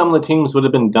think some of the teams would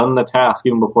have been done the task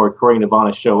even before Corey and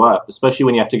Ivana show up, especially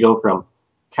when you have to go from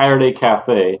Saturday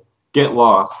Cafe, get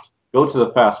lost, go to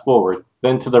the fast forward,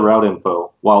 then to the route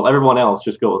info, while everyone else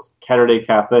just goes Saturday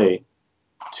Cafe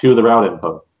to the route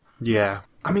info. Yeah.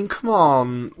 I mean, come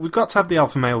on. We've got to have the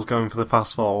alpha males going for the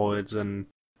fast forwards and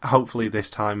hopefully this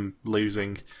time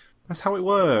losing. That's how it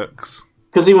works.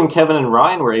 Because even Kevin and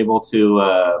Ryan were able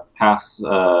to pass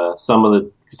some of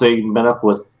the... Because they met up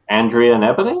with Andrea and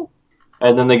Ebony,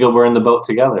 and then we're in the boat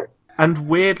together. And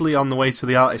weirdly, on the way to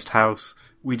the artist house,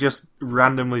 we just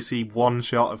randomly see one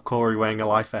shot of Corey wearing a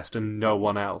life vest and no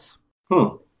one else.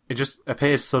 It just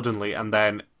appears suddenly and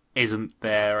then isn't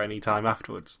there any time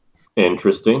afterwards.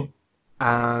 Interesting.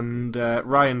 And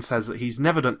Ryan says that he's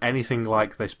never done anything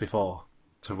like this before,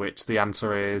 to which the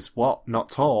answer is, what, not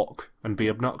talk and be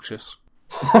obnoxious?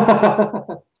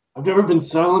 I've never been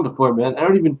silent before, man. I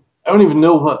don't even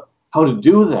know how to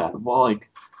do that. Well, like,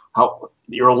 how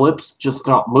your lips just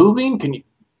stop moving?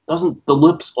 Doesn't the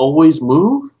lips always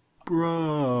move?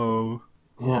 Bro.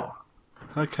 Yeah.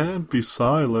 I can't be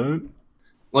silent.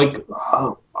 Like,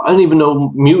 I didn't even know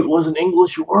mute was an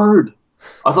English word.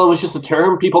 I thought it was just a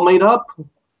term people made up.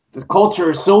 The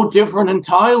culture is so different in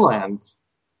Thailand.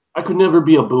 I could never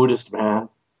be a Buddhist, man.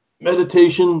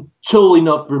 Meditation, totally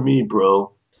not for me,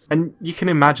 bro. And you can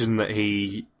imagine that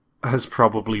he has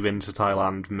probably been to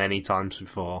Thailand many times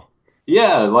before.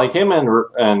 Yeah, like him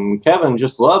and Kevin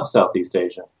just love Southeast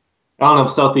Asia. I don't know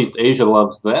if Southeast Asia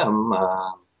loves them.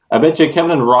 I bet you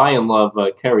Kevin and Ryan love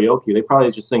karaoke. They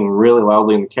probably just sing really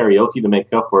loudly in the karaoke to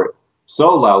make up for it.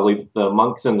 So loudly that the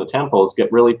monks in the temples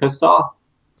get really pissed off.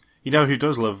 You know who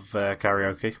does love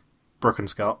karaoke? Brooke and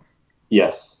Scott.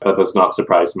 Yes, that does not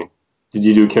surprise me. Did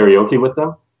you do karaoke with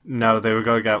them? No, they were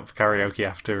going out for karaoke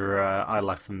after I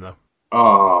left them, though.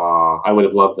 Oh, I would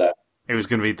have loved that. It was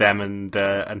going to be them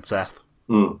and Seth.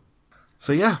 Mm.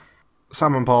 So yeah,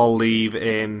 Sam and Paul leave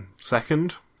in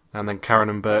second, and then Karen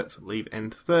and Bert leave in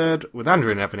third, with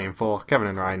Andrew and Evan in fourth, Kevin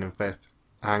and Ryan in fifth,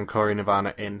 and Corey and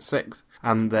Ivana in sixth.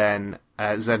 And then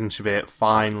Zed and Shabir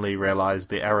finally realise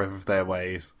the error of their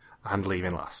ways and leave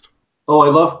in last. Oh, I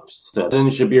love Zed and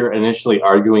Shabir initially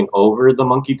arguing over the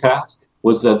monkey task.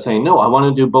 Was Zed saying, no, I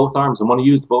want to do both arms, I want to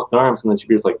use both arms, and then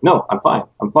Shabir's like, no, I'm fine,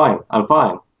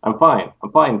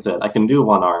 Zed, I can do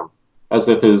one arm. As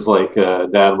if his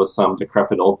dad was some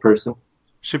decrepit old person.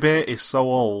 Shabir is so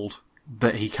old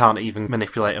that he can't even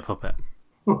manipulate a puppet.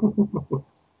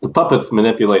 The puppets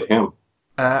manipulate him.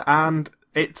 And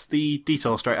it's the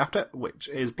detour straight after, which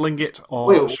is Bling It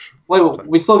or... Wait,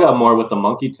 we still got more with the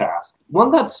monkey task.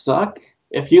 Wouldn't that suck?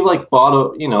 If you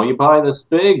you buy this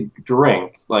big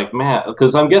drink,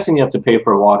 because I'm guessing you have to pay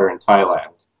for water in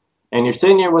Thailand, and you're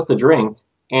sitting here with the drink,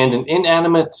 and an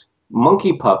inanimate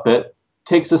monkey puppet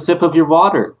takes a sip of your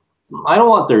water. I don't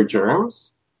want their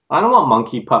germs. I don't want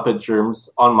monkey puppet germs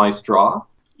on my straw.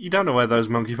 You don't know where those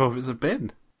monkey puppets have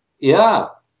been. Yeah.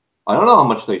 I don't know how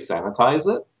much they sanitize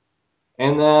it.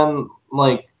 And then,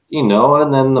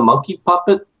 and then the monkey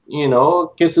puppet,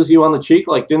 kisses you on the cheek.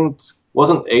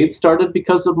 Wasn't AIDS started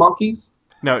because of monkeys?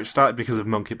 No, it started because of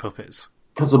monkey puppets.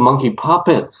 Because of monkey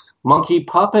puppets. Monkey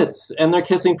puppets. And they're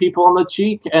kissing people on the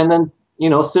cheek and then,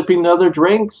 sipping other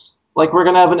drinks. Like we're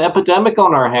going to have an epidemic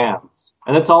on our hands.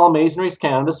 And it's all Amazing Race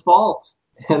Canada's fault.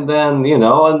 And then,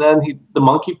 the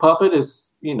monkey puppet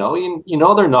is, they're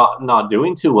not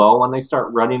doing too well when they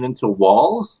start running into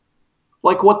walls.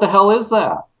 Like, what the hell is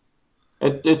that?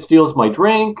 It steals my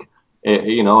drink.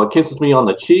 It kisses me on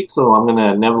the cheek, so I'm going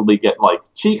to inevitably get,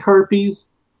 cheek herpes.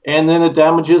 And then it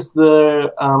damages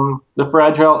the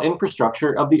fragile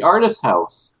infrastructure of the artist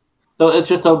house. So it's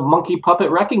just a monkey puppet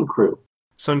wrecking crew.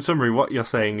 So in summary, what you're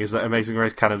saying is that Amazing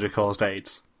Race Canada caused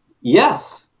AIDS?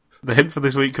 Yes. The hint for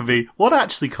this week could be, what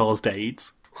actually caused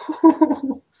AIDS?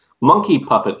 Monkey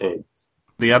puppet AIDS.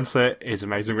 The answer is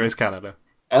Amazing Race Canada.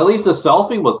 At least the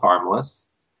selfie was harmless.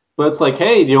 But it's like,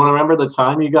 hey, do you want to remember the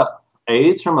time you got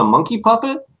AIDS from a monkey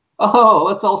puppet? Oh,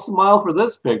 let's all smile for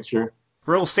this picture.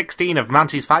 Rule 16 of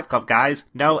Monty's Fight Club, guys.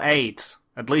 No AIDS.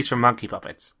 At least from monkey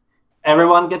puppets.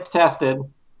 Everyone gets tested.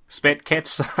 Spit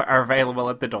kits are available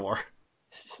at the door.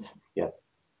 Yes.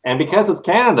 And because it's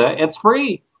Canada, it's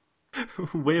free.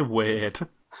 We're weird.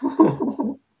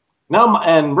 No,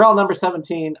 and rule number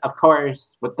 17, of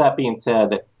course, with that being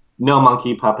said, no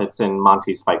monkey puppets in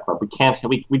Monty's Fight Club.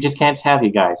 We just can't have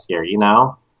you guys here,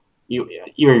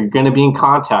 You're going to be in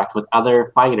contact with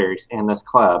other fighters in this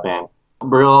club, and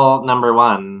Rule number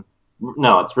one,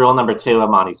 no, it's rule number two of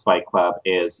Monty's Fight Club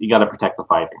is you got to protect the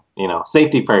fighter.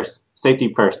 Safety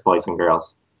first, boys and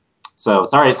girls. So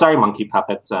sorry, monkey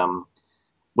puppets.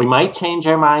 We might change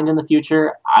our mind in the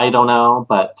future. I don't know,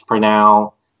 but for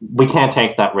now, we can't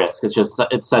take that risk.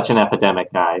 It's such an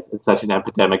epidemic, guys. It's such an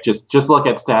epidemic. Just look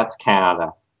at Stats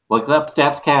Canada. Look up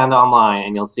Stats Canada online,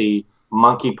 and you'll see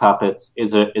monkey puppets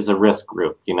is a risk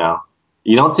group.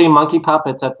 You don't see monkey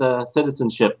puppets at the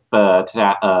citizenship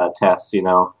tests.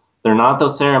 They're not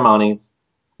those ceremonies.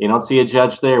 You don't see a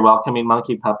judge there welcoming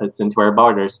monkey puppets into our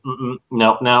borders.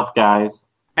 Nope, guys.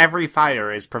 Every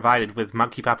fighter is provided with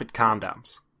monkey puppet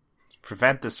condoms to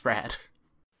prevent the spread.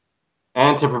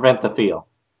 And to prevent the feel.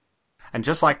 And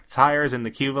just like the tires in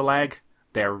the Cuba leg,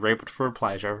 they're ribbed for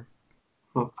pleasure.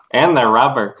 And they're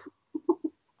rubber.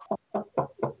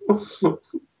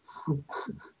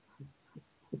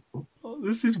 Oh,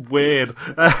 this is weird.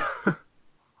 Are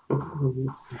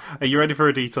you ready for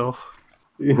a detour?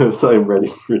 Yes, I'm ready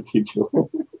for a detour.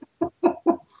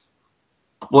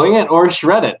 Bling it or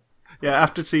shred it. Yeah,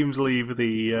 after teams leave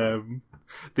the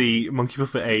Monkey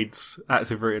Puppet AIDS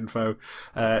active route info,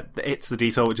 it's the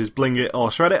detour, which is bling it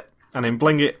or shred it. And in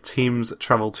Bling It, teams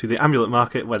travelled to the Amulet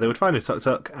Market where they would find a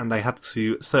tuk-tuk, and they had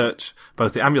to search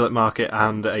both the Amulet Market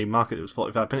and a market that was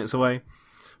 45 minutes away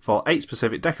for 8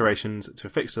 specific decorations to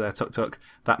affix to their tuk-tuk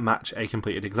that match a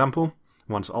completed example.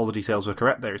 Once all the details were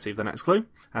correct, they received the next clue.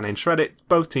 And in Shred It,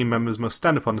 both team members must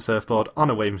stand upon the surfboard on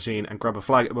a wave machine and grab a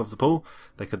flag above the pool.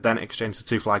 They could then exchange the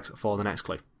 2 flags for the next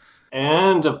clue.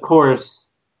 And, of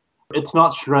course, it's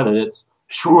not shredded, it's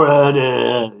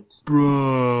shredded.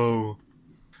 Bro.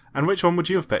 And which one would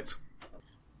you have picked?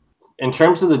 In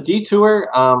terms of the detour,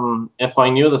 if I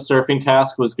knew the surfing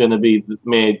task was going to be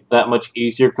made that much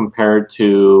easier compared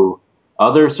to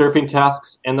other surfing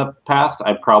tasks in the past,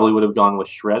 I probably would have gone with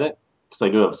Shred It, because I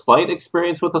do have slight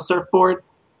experience with a surfboard.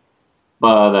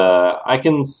 But I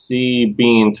can see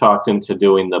being talked into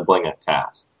doing the Bling It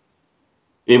task.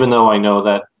 Even though I know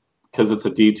that, because it's a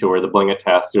detour, the Bling It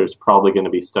task, there's probably going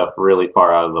to be stuff really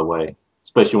far out of the way.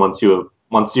 Especially once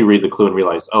you read the clue and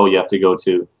realize, you have to go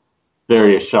to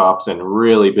various shops and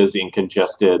really busy and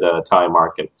congested Thai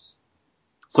markets.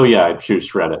 So yeah, I'd choose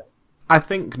Shred It. I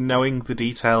think knowing the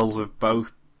details of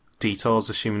both detours,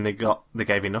 assuming they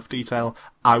gave enough detail,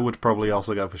 I would probably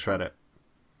also go for Shred It.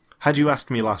 Had you asked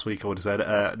me last week, I would have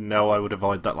said, no, I would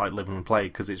avoid that like Live and Play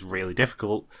because it's really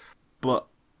difficult. But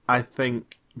I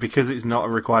think because it's not a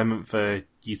requirement for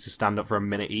you to stand up for a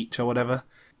minute each or whatever,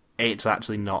 it's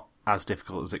actually not as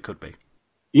difficult as it could be.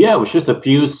 Yeah, it was just a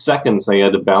few seconds I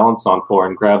had to balance on for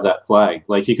and grab that flag.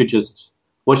 Like, he could just...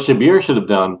 What Shabir should have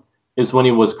done is when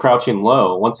he was crouching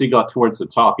low, once he got towards the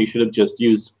top, he should have just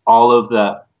used all of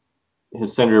that,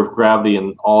 his center of gravity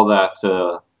and all that,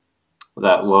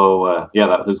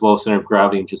 his low center of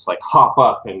gravity, and just, like, hop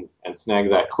up and snag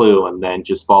that clue and then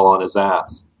just fall on his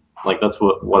ass. Like, that's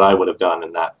what I would have done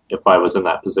in that, if I was in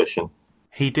that position.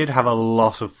 He did have a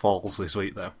lot of falls this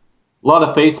week, though. A lot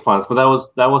of face plants, but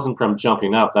that wasn't from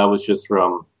jumping up. That was just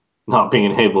from not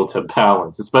being able to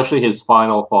balance, especially his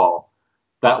final fall.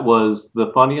 That was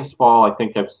the funniest fall I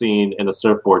think I've seen in a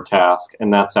surfboard task,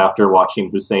 and that's after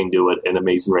watching Hussein do it in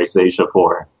Amazing Race Asia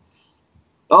 4.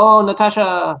 Oh,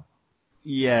 Natasha!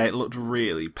 Yeah, it looked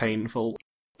really painful.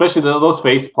 Especially those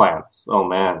face plants. Oh,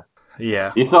 man.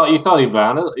 Yeah. You thought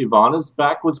Ivana's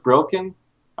back was broken?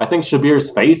 I think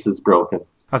Shabir's face is broken.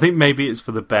 I think maybe it's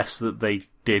for the best that they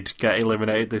did get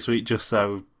eliminated this week, just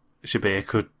so Shabir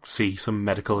could see some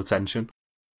medical attention.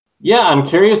 Yeah, I'm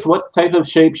curious what type of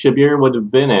shape Shabir would have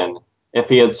been in if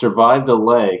he had survived the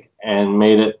leg and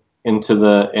made it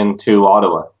into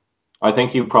Ottawa. I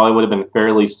think he probably would have been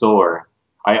fairly sore.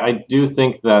 I do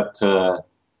think that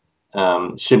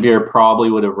Shabir probably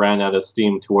would have ran out of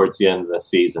steam towards the end of the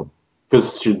season.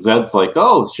 Because Zed's like,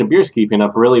 Shabir's keeping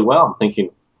up really well. I'm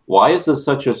thinking, why is this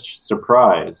such a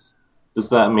surprise? Does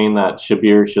that mean that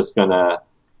Shabir's just going to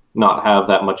not have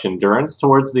that much endurance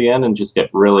towards the end and just get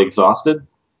really exhausted?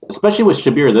 Especially with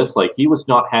Shabir he was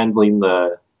not handling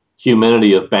the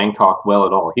humidity of Bangkok well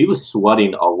at all. He was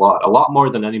sweating a lot more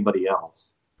than anybody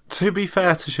else. To be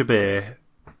fair to Shabir,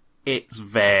 it's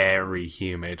very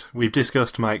humid. We've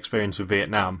discussed my experience with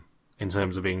Vietnam in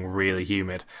terms of being really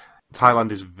humid.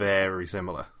 Thailand is very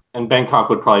similar. And Bangkok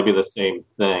would probably be the same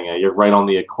thing. You're right on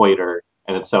the equator,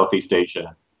 and it's Southeast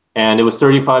Asia. And it was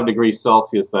 35 degrees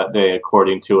Celsius that day,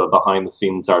 according to a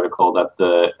behind-the-scenes article that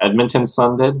the Edmonton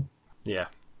Sun did. Yeah.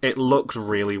 It looks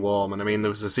really warm, and I mean, there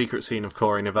was a secret scene of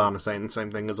Corey Nirvana saying the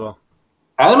same thing as well.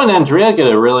 Adam and Andrea get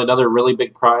another really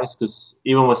big prize, because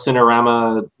even with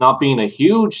Cinerama not being a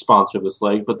huge sponsor of this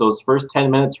leg, but those first 10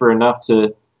 minutes were enough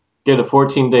to get a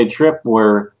 14-day trip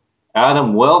where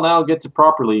Adam will now get to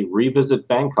properly revisit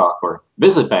Bangkok, or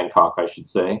visit Bangkok, I should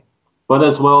say. But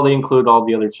as well, they include all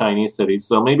the other Chinese cities,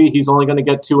 so maybe he's only going to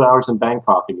get 2 hours in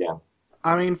Bangkok again.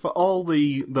 I mean, for all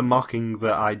the mocking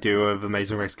that I do of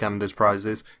Amazing Race Canada's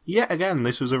prizes, yet again,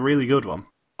 this was a really good one.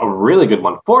 A really good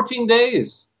one. 14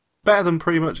 days! Better than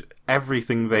pretty much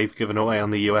everything they've given away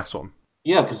on the US one.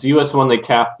 Yeah, because the US one, they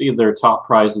cap their top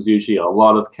prize is usually a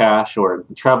lot of cash, or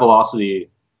the Travelocity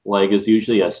leg is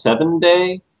usually a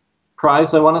 7-day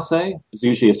prize, I want to say. It's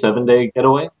usually a 7-day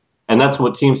getaway. And that's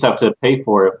what teams have to pay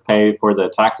for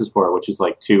the taxes for it, which is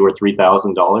like $2,000 or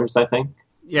 $3,000, I think.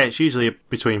 Yeah, it's usually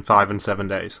between 5 and 7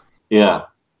 days. Yeah,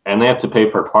 and they have to pay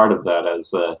for part of that,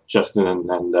 as Justin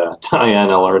and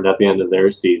Diana learned at the end of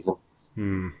their season.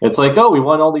 It's like, oh, we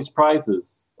won all these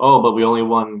prizes. Oh, but we only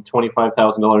won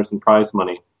 $25,000 in prize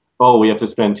money. Oh, we have to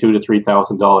spend $2,000 to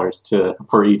 $3,000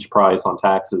 for each prize on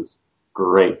taxes.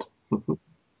 Great.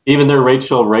 Even their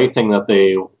Rachel Ray thing that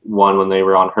they won when they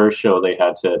were on her show, they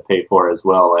had to pay for as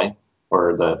well, eh?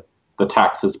 Or the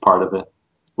taxes part of it,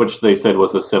 which they said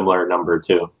was a similar number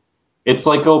too. It's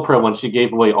like Oprah when she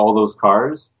gave away all those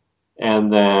cars,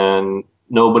 and then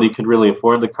nobody could really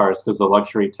afford the cars because the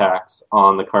luxury tax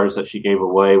on the cars that she gave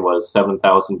away was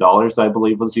 $7,000, I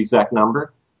believe was the exact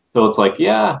number. So it's like,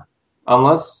 yeah,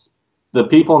 unless the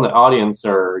people in the audience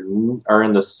are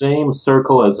in the same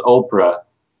circle as Oprah,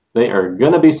 they are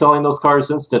going to be selling those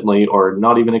cars instantly or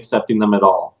not even accepting them at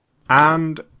all.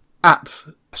 And at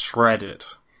Shredded,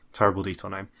 terrible detail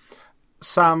name,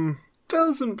 Sam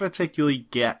doesn't particularly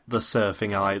get the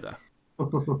surfing either.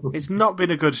 It's not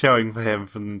been a good showing for him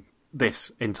from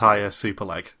this entire super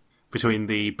leg. Between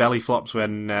the belly flops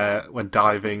when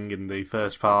diving in the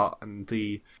first part and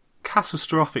the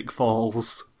catastrophic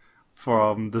falls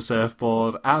from the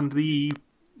surfboard and the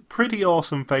pretty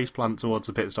awesome faceplant towards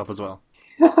the pit stop as well.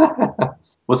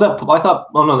 Was that? I thought.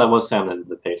 Oh no, that was Sam that did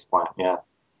the face plant. Yeah,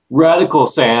 radical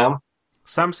Sam.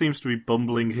 Sam seems to be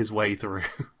bumbling his way through.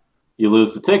 You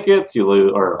lose the tickets. You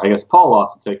lose, or I guess Paul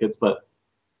lost the tickets. But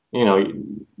you know,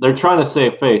 they're trying to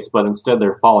save face, but instead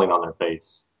they're falling on their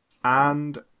face.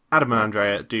 And Adam and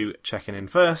Andrea do checking in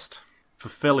first,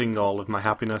 fulfilling all of my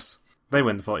happiness. They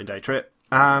win the 14-day trip.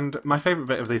 And my favourite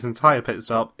bit of this entire pit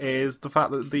stop is the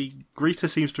fact that the greeter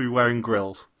seems to be wearing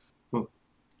grills.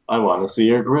 I want to see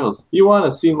your grills. You want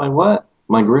to see my what?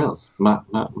 My grills.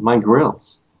 My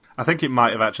grills. I think it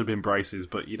might have actually been braces,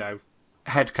 but, you know,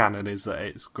 headcanon is that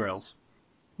it's grills.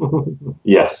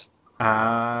 Yes.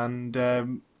 And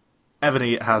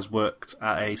Ebony has worked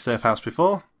at a surf house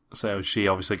before, so she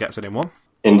obviously gets it in one.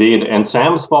 Indeed, and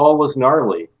Sam's fall was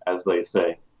gnarly, as they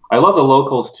say. I love the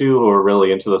locals, too, who are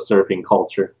really into the surfing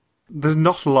culture. There's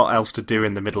not a lot else to do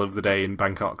in the middle of the day in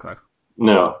Bangkok, though.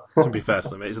 No. To be fair to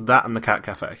them, it's that and the cat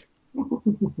cafe.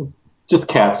 Just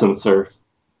cats and surf.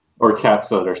 Or cats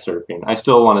that are surfing. I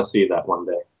still want to see that one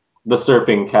day. The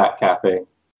surfing cat cafe. It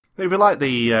would be like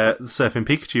the Surfing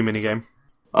Pikachu minigame.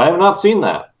 I have not seen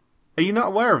that. Are you not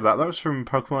aware of that? That was from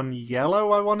Pokemon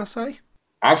Yellow, I want to say?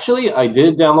 Actually, I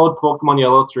did download Pokemon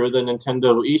Yellow through the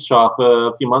Nintendo eShop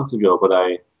a few months ago, but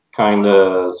I kind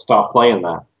of stopped playing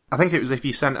that. I think it was if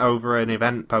you sent over an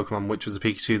event Pokemon, which was a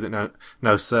Pikachu that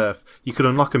no surf, you could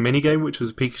unlock a minigame, which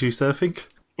was Pikachu surfing.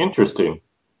 Interesting.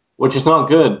 Which is not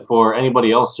good for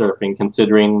anybody else surfing,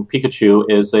 considering Pikachu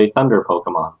is a thunder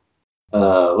Pokemon.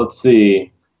 Let's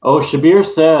see. Oh, Shabir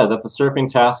said that the surfing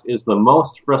task is the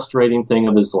most frustrating thing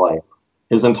of his life.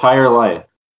 His entire life.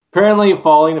 Apparently,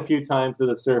 falling a few times to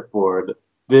the surfboard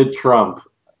did trump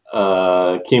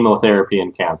chemotherapy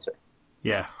and cancer.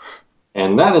 Yeah.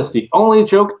 And that is the only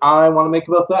joke I want to make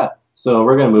about that. So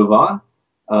we're going to move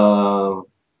on.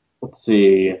 Let's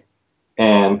see.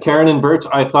 And Karen and Bert,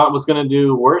 I thought was going to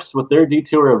do worse with their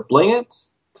detour of Bling It,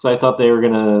 because I thought they were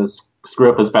going to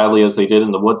screw up as badly as they did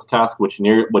in the Woods task, which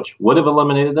would have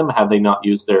eliminated them had they not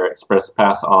used their express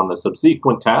pass on the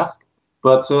subsequent task.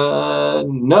 But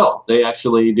no, they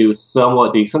actually do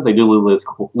somewhat decent. They do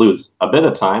lose a bit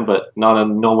of time, but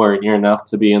nowhere near enough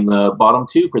to be in the bottom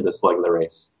two for this leg of the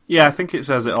race. Yeah, I think it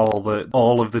says it all that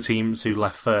all of the teams who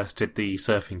left first did the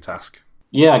surfing task.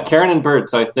 Yeah, Karen and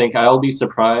Bert, I think I'll be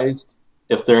surprised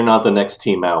if they're not the next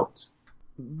team out.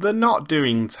 They're not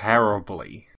doing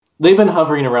terribly. They've been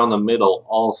hovering around the middle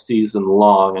all season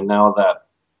long, and now that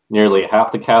nearly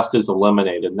half the cast is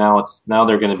eliminated, now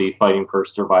they're going to be fighting for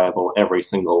survival every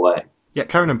single leg. Yeah,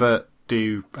 Karen and Bert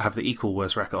do have the equal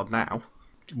worst record now,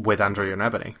 with Andrea and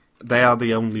Ebony. They are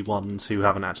the only ones who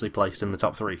haven't actually placed in the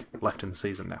top 3 left in the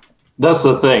season now. That's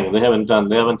the thing. They haven't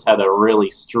had a really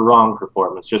strong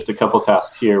performance. Just a couple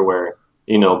tasks here where,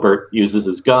 Bert uses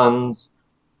his guns,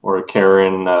 or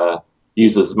Karen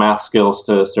uses math skills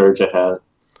to surge ahead.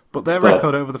 But their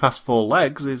record over the past 4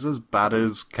 legs is as bad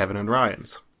as Kevin and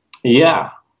Ryan's. Yeah,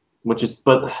 but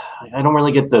I don't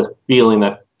really get the feeling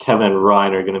that Kevin and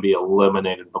Ryan are going to be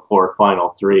eliminated before Final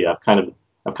 3. I've kind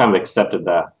of accepted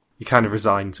that. You kind of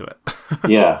resigned to it.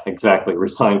 Yeah, exactly.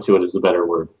 Resigned to it is a better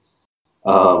word.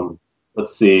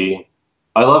 Let's see.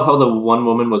 I love how the one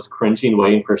woman was cringing,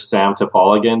 waiting for Sam to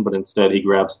fall again, but instead he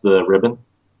grabs the ribbon.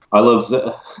 I love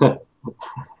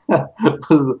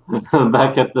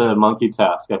back at the monkey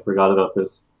task. I forgot about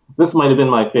this. This might have been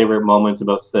my favorite moment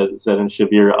about Zed and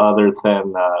Shabir, other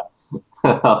than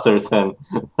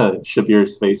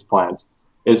Shabir's faceplant,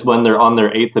 is when they're on their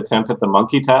 8th attempt at the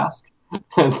monkey task,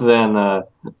 and then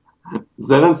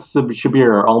Zed and Shabir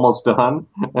are almost done,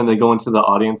 and they go into the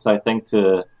audience, I think,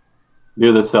 to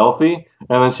do the selfie, and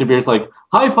then Shabir's like,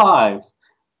 "High five!"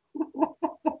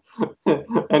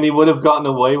 And he would have gotten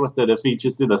away with it if he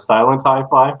just did a silent high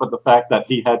five, but the fact that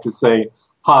he had to say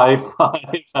high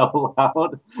five out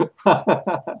loud,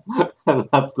 and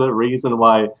that's the reason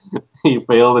why he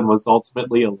failed and was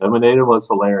ultimately eliminated, was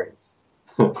hilarious.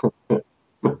 High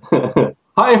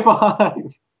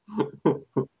five!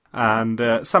 And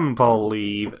Sam and Paul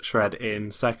leave Shred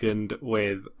in second,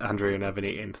 with Andrew and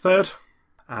Ebony in third,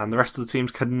 and the rest of the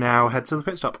teams can now head to the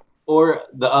pit stop. Or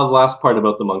the last part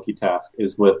about the monkey task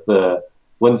is with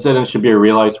when Zed and Shabir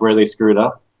realized where they screwed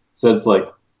up. Zed's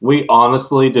like, "We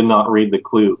honestly did not read the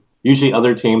clue." Usually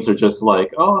other teams are just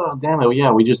like, "Oh, damn it,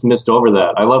 yeah, we just missed over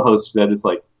that." I love how Zed is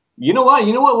like, You know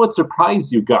what would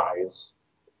surprise you guys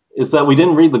is that we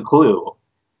didn't read the clue.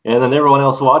 And then everyone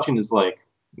else watching is like,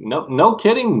 no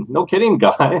kidding,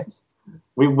 guys.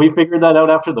 We figured that out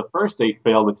after the first 8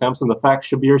 failed attempts, and the fact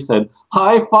Shabir said,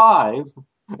 high five,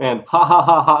 and ha ha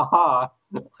ha ha ha,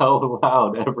 out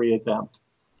loud every attempt.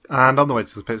 And on the way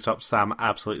to the pit stop, Sam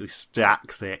absolutely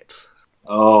stacks it.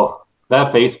 Oh,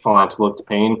 that faceplant looked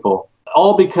painful.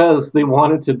 All because they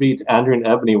wanted to beat Andrew and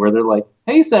Ebony, where they're like,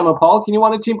 "Hey, Sam and Paul, can you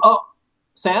want a team?" "Oh,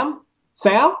 Sam?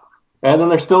 And then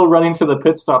they're still running to the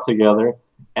pit stop together,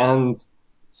 and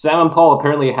Sam and Paul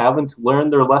apparently haven't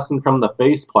learned their lesson from the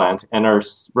faceplant and are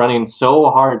running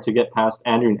so hard to get past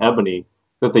Andrew and Ebony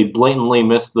that they blatantly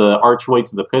missed the archway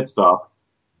to the pit stop,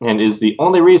 and is the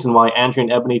only reason why Andrew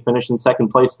and Ebony finished in second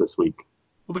place this week.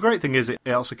 Well, the great thing is it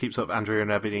also keeps up Andrew and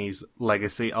Ebony's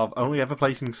legacy of only ever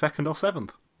placing second or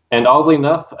seventh. And oddly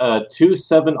enough,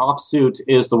 2-7 offsuit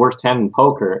is the worst hand in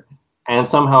poker, and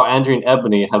somehow Andrew and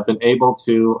Ebony have been able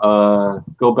to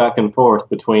go back and forth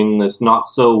between this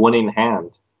not-so-winning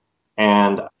hand.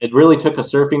 And it really took a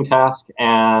surfing task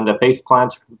and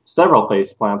several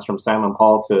face plants from Sam and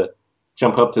Paul to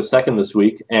jump up to second this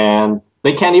week, and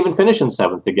they can't even finish in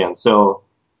seventh again. So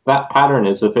that pattern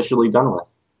is officially done with.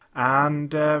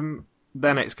 And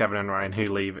then it's Kevin and Ryan who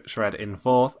leave Shred in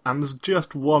fourth, and there's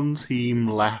just one team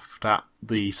left at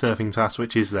the surfing task,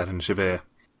 which is Zed and Shabir.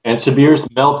 And Shabir's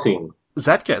melting.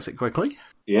 Zed gets it quickly.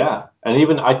 Yeah, and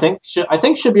even I think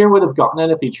Shabir would have gotten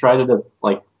it if he tried it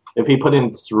if he put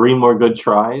in 3 more good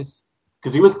tries,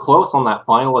 because he was close on that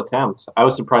final attempt. I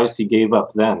was surprised he gave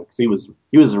up then, because he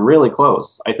was really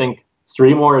close. I think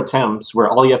 3 more attempts where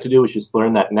all you have to do is just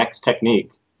learn that next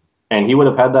technique, and he would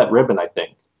have had that ribbon, I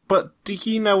think. But do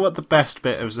you know what the best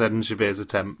bit of Zed and Shabir's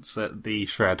attempts at the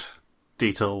Shred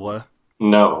detour were?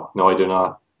 No, I do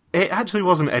not. It actually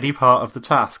wasn't any part of the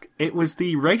task. It was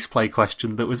the race play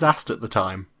question that was asked at the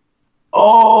time.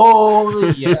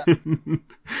 Oh, yeah.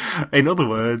 In other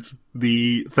words,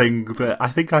 the thing that I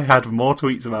think I had more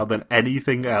tweets about than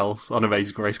anything else on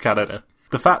Amazing Race Canada.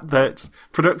 The fact that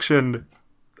production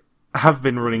have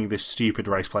been running this stupid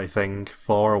race play thing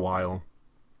for a while.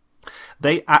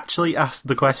 They actually asked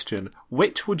the question,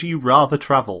 which would you rather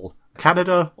travel,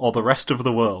 Canada or the rest of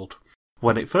the world?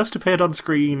 When it first appeared on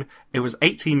screen, it was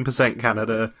 18%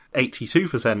 Canada,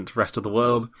 82% rest of the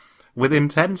world. Within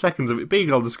 10 seconds of it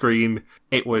being on the screen,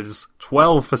 it was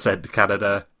 12%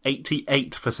 Canada,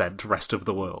 88% rest of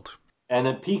the world. And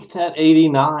it peaked at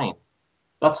 89.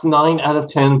 That's 9 out of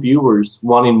 10 viewers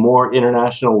wanting more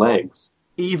international legs.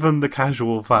 Even the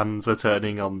casual fans are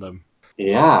turning on them.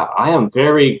 Yeah, I am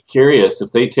very curious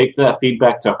if they take that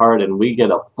feedback to heart and we get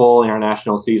a full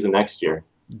international season next year.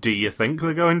 Do you think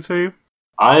they're going to?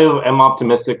 I am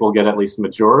optimistic we'll get at least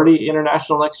majority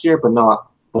international next year, but not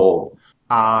full.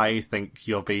 I think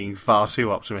you're being far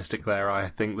too optimistic there. I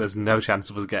think there's no chance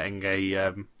of us getting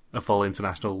a full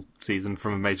international season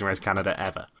from Amazing Race Canada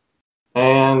ever.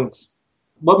 And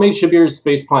what made Shabir's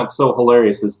faceplant so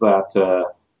hilarious is that the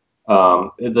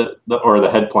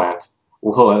head plant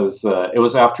was it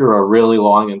was after a really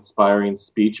long, inspiring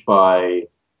speech by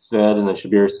Zed and then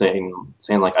Shabir saying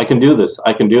like, I can do this,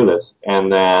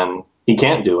 and then He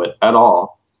can't do it at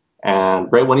all.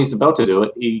 And right when he's about to do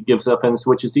it, he gives up and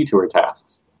switches detour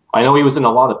tasks. I know he was in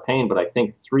a lot of pain, but I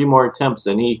think 3 more attempts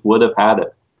and he would have had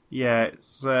it. Yeah,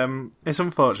 it's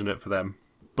unfortunate for them.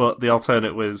 But the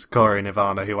alternate was Corey and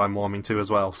Ivana, who I'm warming to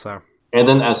as well, so... And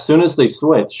then as soon as they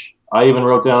switch, I even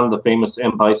wrote down the famous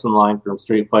M. Bison line from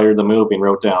Street Fighter the movie and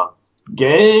wrote down,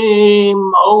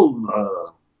 "Game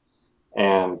over."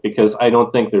 And because I don't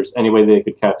think there's any way they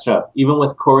could catch up, even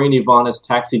with Corey and Ivana's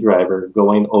taxi driver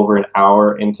going over an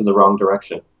hour into the wrong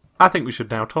direction. I think we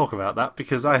should now talk about that,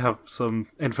 because I have some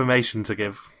information to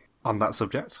give on that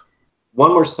subject.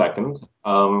 One more second.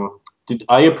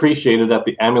 I appreciated at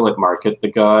the Amulet Market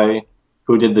the guy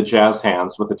who did the jazz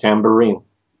hands with the tambourine.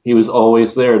 He was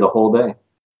always there the whole day.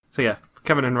 So yeah,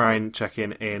 Kevin and Ryan check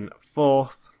in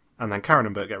 4th, and then Karen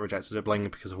and Burt get rejected at Bling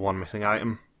because of one missing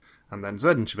item. And then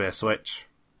Zed and Shabir switch.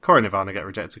 Corey and Ivana get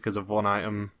rejected because of one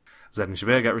item. Zed and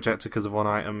Shabir get rejected because of one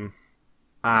item.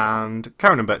 And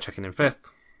Karen and Burt check in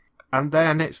 5th. And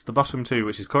then it's the bottom 2,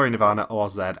 which is Corey and Ivana or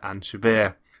Zed and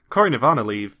Shabir. Corey and Ivana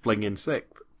leave Bling in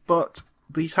 6th, but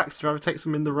the taxi driver takes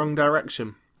them in the wrong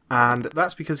direction. And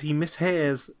that's because he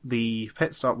mishears the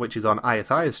pit stop, which is on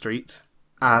Ayutthaya Street,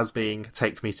 as being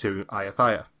Take Me to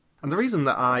Ayutthaya. And the reason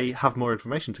that I have more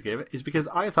information to give is because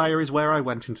Ayutthaya is where I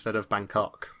went instead of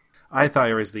Bangkok.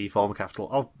 Ayutthaya is the former capital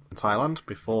of Thailand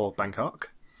before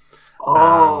Bangkok.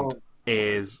 Oh. And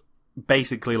is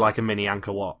basically like a mini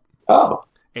Angkor Wat. Oh.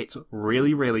 It's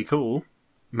really, really cool.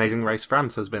 Amazing Race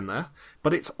France has been there,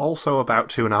 but it's also about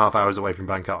 2.5 hours away from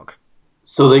Bangkok.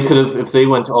 So they could have, if they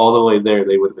went all the way there,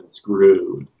 they would have been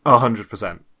screwed.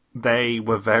 100%. They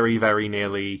were very, very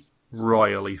nearly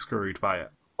royally screwed by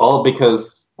it. All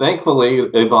because, thankfully,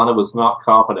 Ivana was not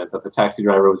confident that the taxi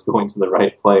driver was going to the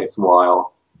right place,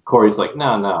 while Corey's like,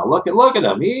 no, look at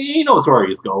him. He knows where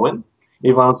he's going.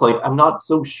 Ivana's like, I'm not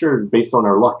so sure based on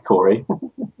our luck, Corey.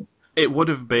 It would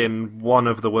have been one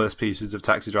of the worst pieces of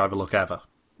taxi driver luck ever.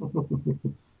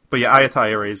 But yeah,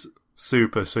 Ayutthaya is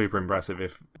super, super impressive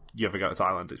if you ever go to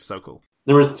Thailand. It's so cool.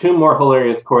 There was 2 more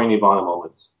hilarious Corey and Ivana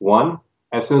moments. One,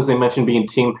 as soon as they mentioned being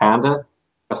Team Panda,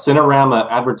 a Cinerama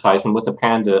advertisement with the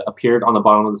panda appeared on the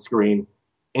bottom of the screen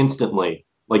instantly.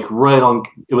 Like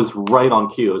it was right on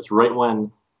cue. It was right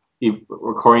when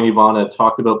Corey and Ivana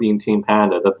talked about being Team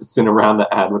Panda that the Cinerama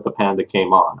ad with the panda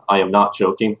came on. I am not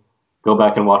joking. Go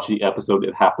back and watch the episode.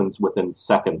 It happens within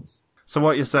seconds. So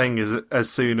what you're saying is, as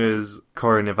soon as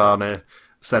Corey and Ivana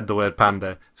said the word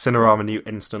panda, Cinerama knew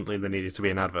instantly there needed to be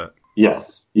an advert.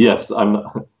 Yes, I'm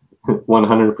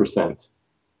 100%.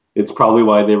 It's probably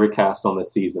why they were cast on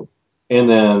this season. And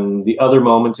then the other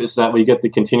moment is that we get the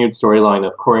continued storyline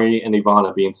of Corey and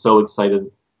Ivana being so excited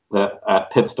that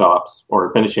at pit stops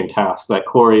or finishing tasks that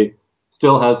Corey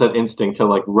still has that instinct to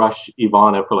like rush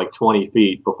Ivana for like 20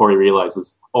 feet before he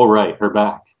realizes, oh right, her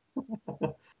back.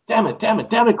 Damn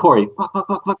it, Corey.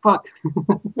 Fuck.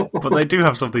 But they do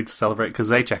have something to celebrate because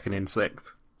they check in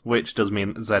 6th, which does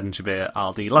mean that Zed and Shabir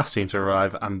are the last team to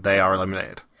arrive and they are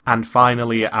eliminated. And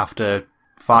finally, after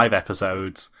 5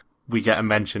 episodes, we get a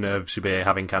mention of Shabir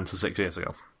having cancer 6 years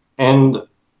ago. And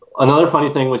another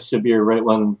funny thing with Shabir, right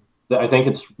when, I think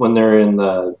it's when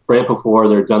they're right before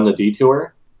they're done the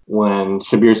detour, when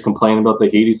Shabir's complaining about the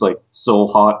heat, he's like, so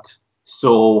hot.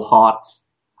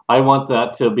 I want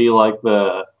that to be like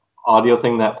the audio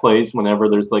thing that plays whenever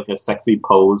there's like a sexy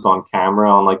pose on camera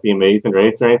on like The Amazing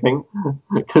Race or anything,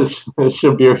 because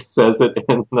Shabir says it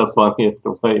in the funniest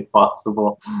way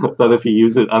possible, that if you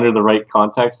use it under the right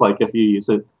context, like if you use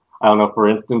it, I don't know, for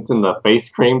instance, in the face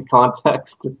cream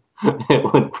context,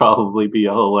 it would probably be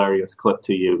a hilarious clip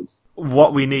to use.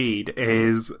 What we need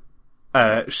is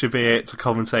Shabir to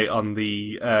commentate on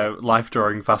the life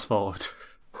drawing fast forward.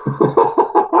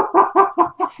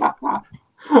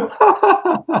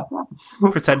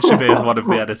 Pretend Shabir is one of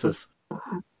the editors.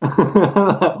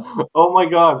 Oh my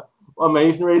god,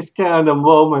 Amazing Race Canada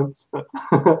moments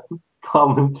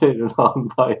commentated on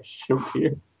by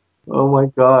Shabir. Oh my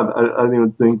god, I didn't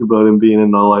even think about him being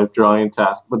in a live drawing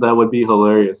task, but that would be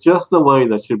hilarious. Just the way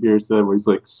that Shabir said where he's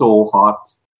like, so hot.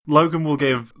 Logan will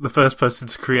give the first person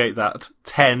to create that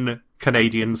 10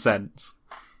 Canadian cents.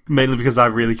 Mainly because I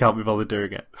really can't be bothered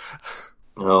doing it.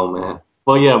 Oh man.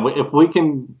 Well, yeah, if we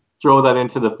can throw that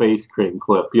into the face cream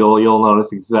clip, you'll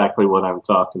notice exactly what I'm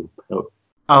talking about.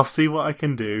 I'll see what I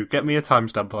can do. Get me a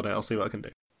timestamp on it. I'll see what I can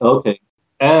do. Okay.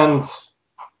 And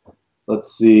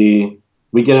let's see.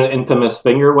 We get an infamous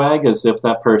finger wag as if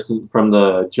that person from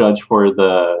the judge for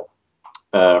the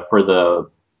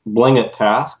Bling It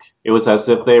task, it was as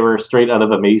if they were straight out of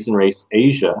Amazing Race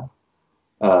Asia.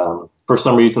 For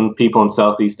some reason, people in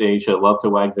Southeast Asia love to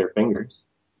wag their fingers.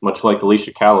 much like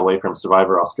Alicia Calloway from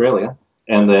Survivor Australia.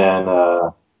 And then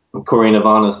Corey and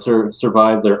Ivana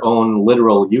survived their own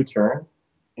literal U-turn.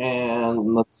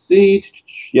 And let's see.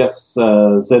 Yes,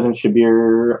 Zed and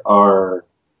Shabir are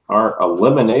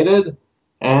eliminated.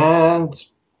 And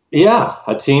yeah,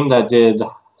 a team that did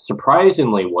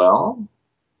surprisingly well.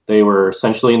 They were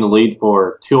essentially in the lead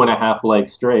for 2.5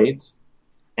 legs straight.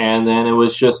 And then it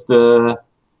was just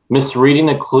misreading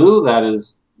a clue that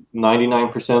is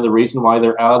 99% of the reason why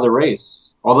they're out of the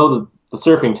race. Although the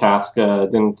surfing task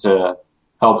didn't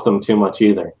help them too much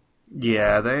either.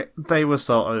 Yeah, they were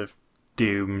sort of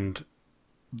doomed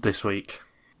this week.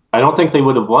 I don't think they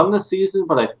would have won this season,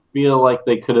 but I feel like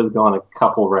they could have gone a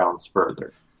couple rounds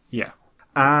further. Yeah.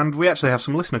 And we actually have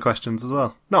some listener questions as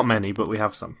well. Not many, but we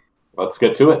have some. Let's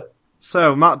get to it.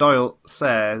 So, Mark Doyle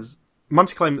says,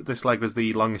 Monty claimed that this leg was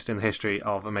the longest in the history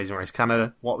of Amazing Race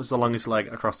Canada. What was the longest leg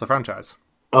across the franchise?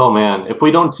 Oh man, if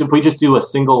we just do a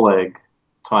single leg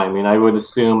timing, I would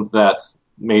assume that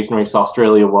Amazing Race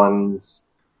Australia one's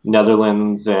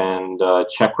Netherlands and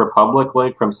Czech Republic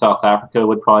leg from South Africa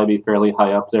would probably be fairly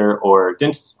high up there. Or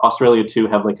didn't Australia 2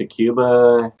 have like a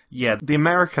Cuba? Yeah, the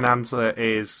American answer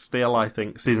is still, I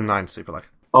think, Season 9 Super Leg.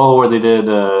 Oh, where they did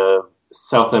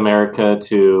South America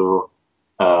to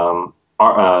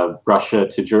Russia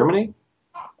to Germany?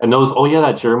 And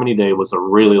that Germany day was a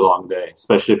really long day,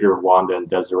 especially if you're Wanda and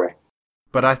Desiree.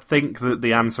 But I think that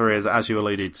the answer is, as you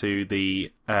alluded to,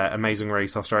 the Amazing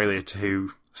Race Australia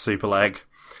 2 Super Leg,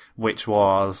 which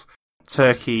was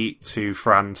Turkey to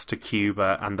France to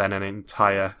Cuba, and then an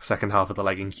entire second half of the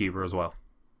leg in Cuba as well.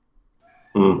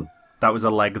 Mm. That was a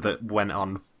leg that went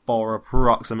on for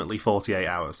approximately 48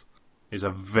 hours. It was a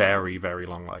very, very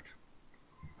long leg.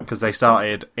 Because they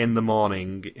started in the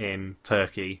morning in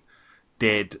Turkey,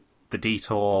 did the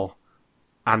detour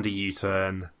and a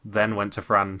U-turn, then went to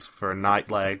France for a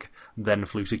night leg, then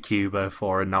flew to Cuba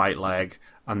for a night leg,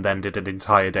 and then did an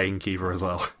entire day in Cuba as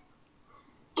well.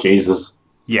 Jesus.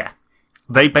 Yeah.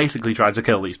 They basically tried to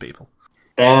kill these people.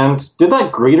 And did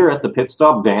that greeter at the pit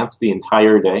stop dance the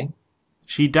entire day?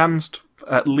 She danced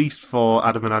at least for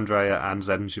Adam and Andrea and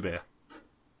Zed and Shabir.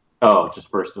 Oh, just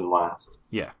first and last.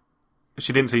 Yeah.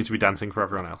 She didn't seem to be dancing for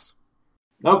everyone else.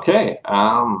 Okay.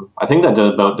 I think that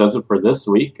about does it for this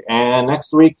week. And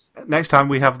next week... Next time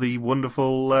we have the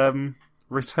wonderful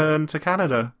return to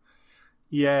Canada.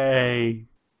 Yay.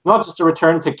 Not just a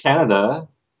return to Canada,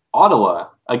 Ottawa,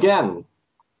 again.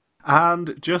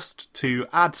 And just to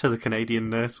add to the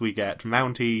Canadianness, we get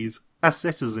Mounties, a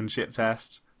citizenship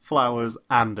test, flowers,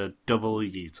 and a double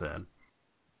U-turn.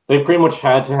 They pretty much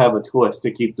had to have a twist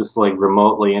to keep this like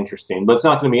remotely interesting, but it's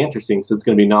not going to be interesting because it's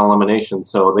going to be non-elimination.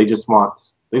 So they just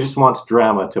want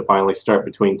drama to finally start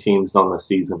between teams on the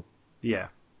season. Yeah,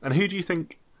 and who do you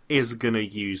think is going to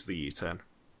use the U-turn?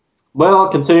 Well,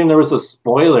 considering there was a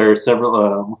spoiler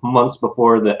several months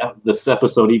before this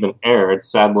episode even aired,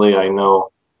 sadly, I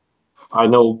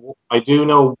do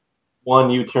know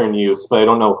one U-turn use, but I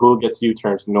don't know who gets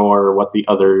U-turns nor what the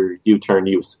other U-turn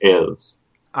use is.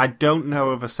 I don't know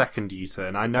of a second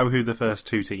U-turn. I know who the first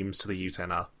two teams to the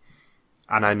U-turn are.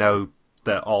 And I know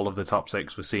that all of the top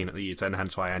 6 were seen at the U-turn,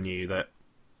 hence why I knew that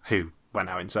who went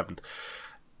out in 7th.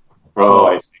 Oh,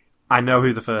 I see. I know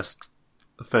who the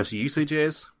first usage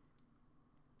is,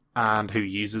 and who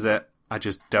uses it. I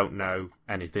just don't know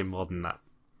anything more than that.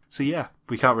 So yeah,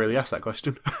 we can't really ask that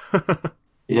question.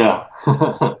 Yeah.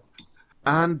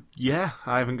 And yeah,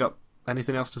 I haven't got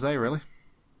anything else to say, really.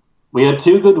 We had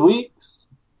 2 good weeks.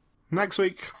 Next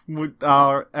week,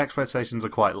 our expectations are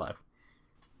quite low.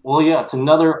 Well, yeah, it's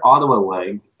another Ottawa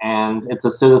leg, and it's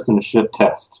a citizenship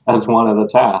test as one of the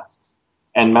tasks.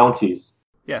 And Mounties.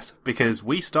 Yes, because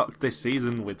we stocked this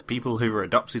season with people who were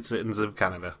adopted citizens of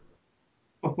Canada.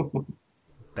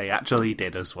 They actually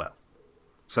did as well.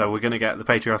 So we're going to get the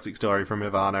patriotic story from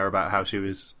Ivana about how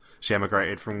she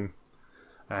emigrated from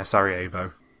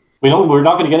Sarajevo. We're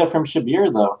not going to get it from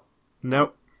Shabir, though.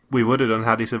 Nope. We would have done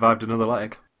had he survived another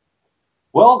leg.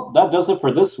 Well, that does it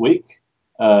for this week.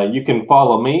 You can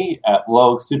follow me at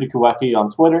Log Subikiweki on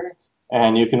Twitter,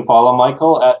 and you can follow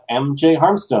Michael at MJ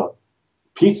Harmstone.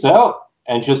 Peace out,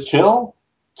 and just chill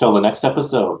till the next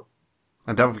episode.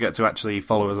 And don't forget to actually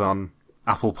follow us on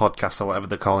Apple Podcasts or whatever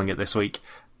they're calling it this week,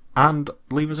 and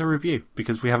leave us a review,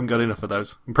 because we haven't got enough of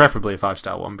those. And preferably a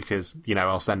 5-star one, because,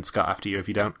 I'll send Scott after you if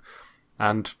you don't.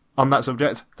 And on that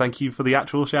subject, thank you for the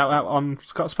actual shout-out on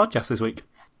Scott's podcast this week.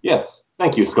 Yes,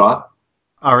 thank you, Scott.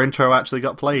 Our intro actually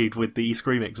got played with the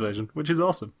Screamix version, which is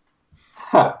awesome.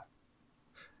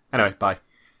 Anyway, bye.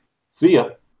 See ya.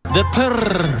 The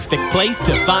perfect place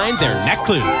to find their next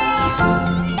clue.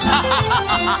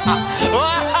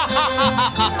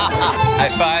 High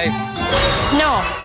five. No.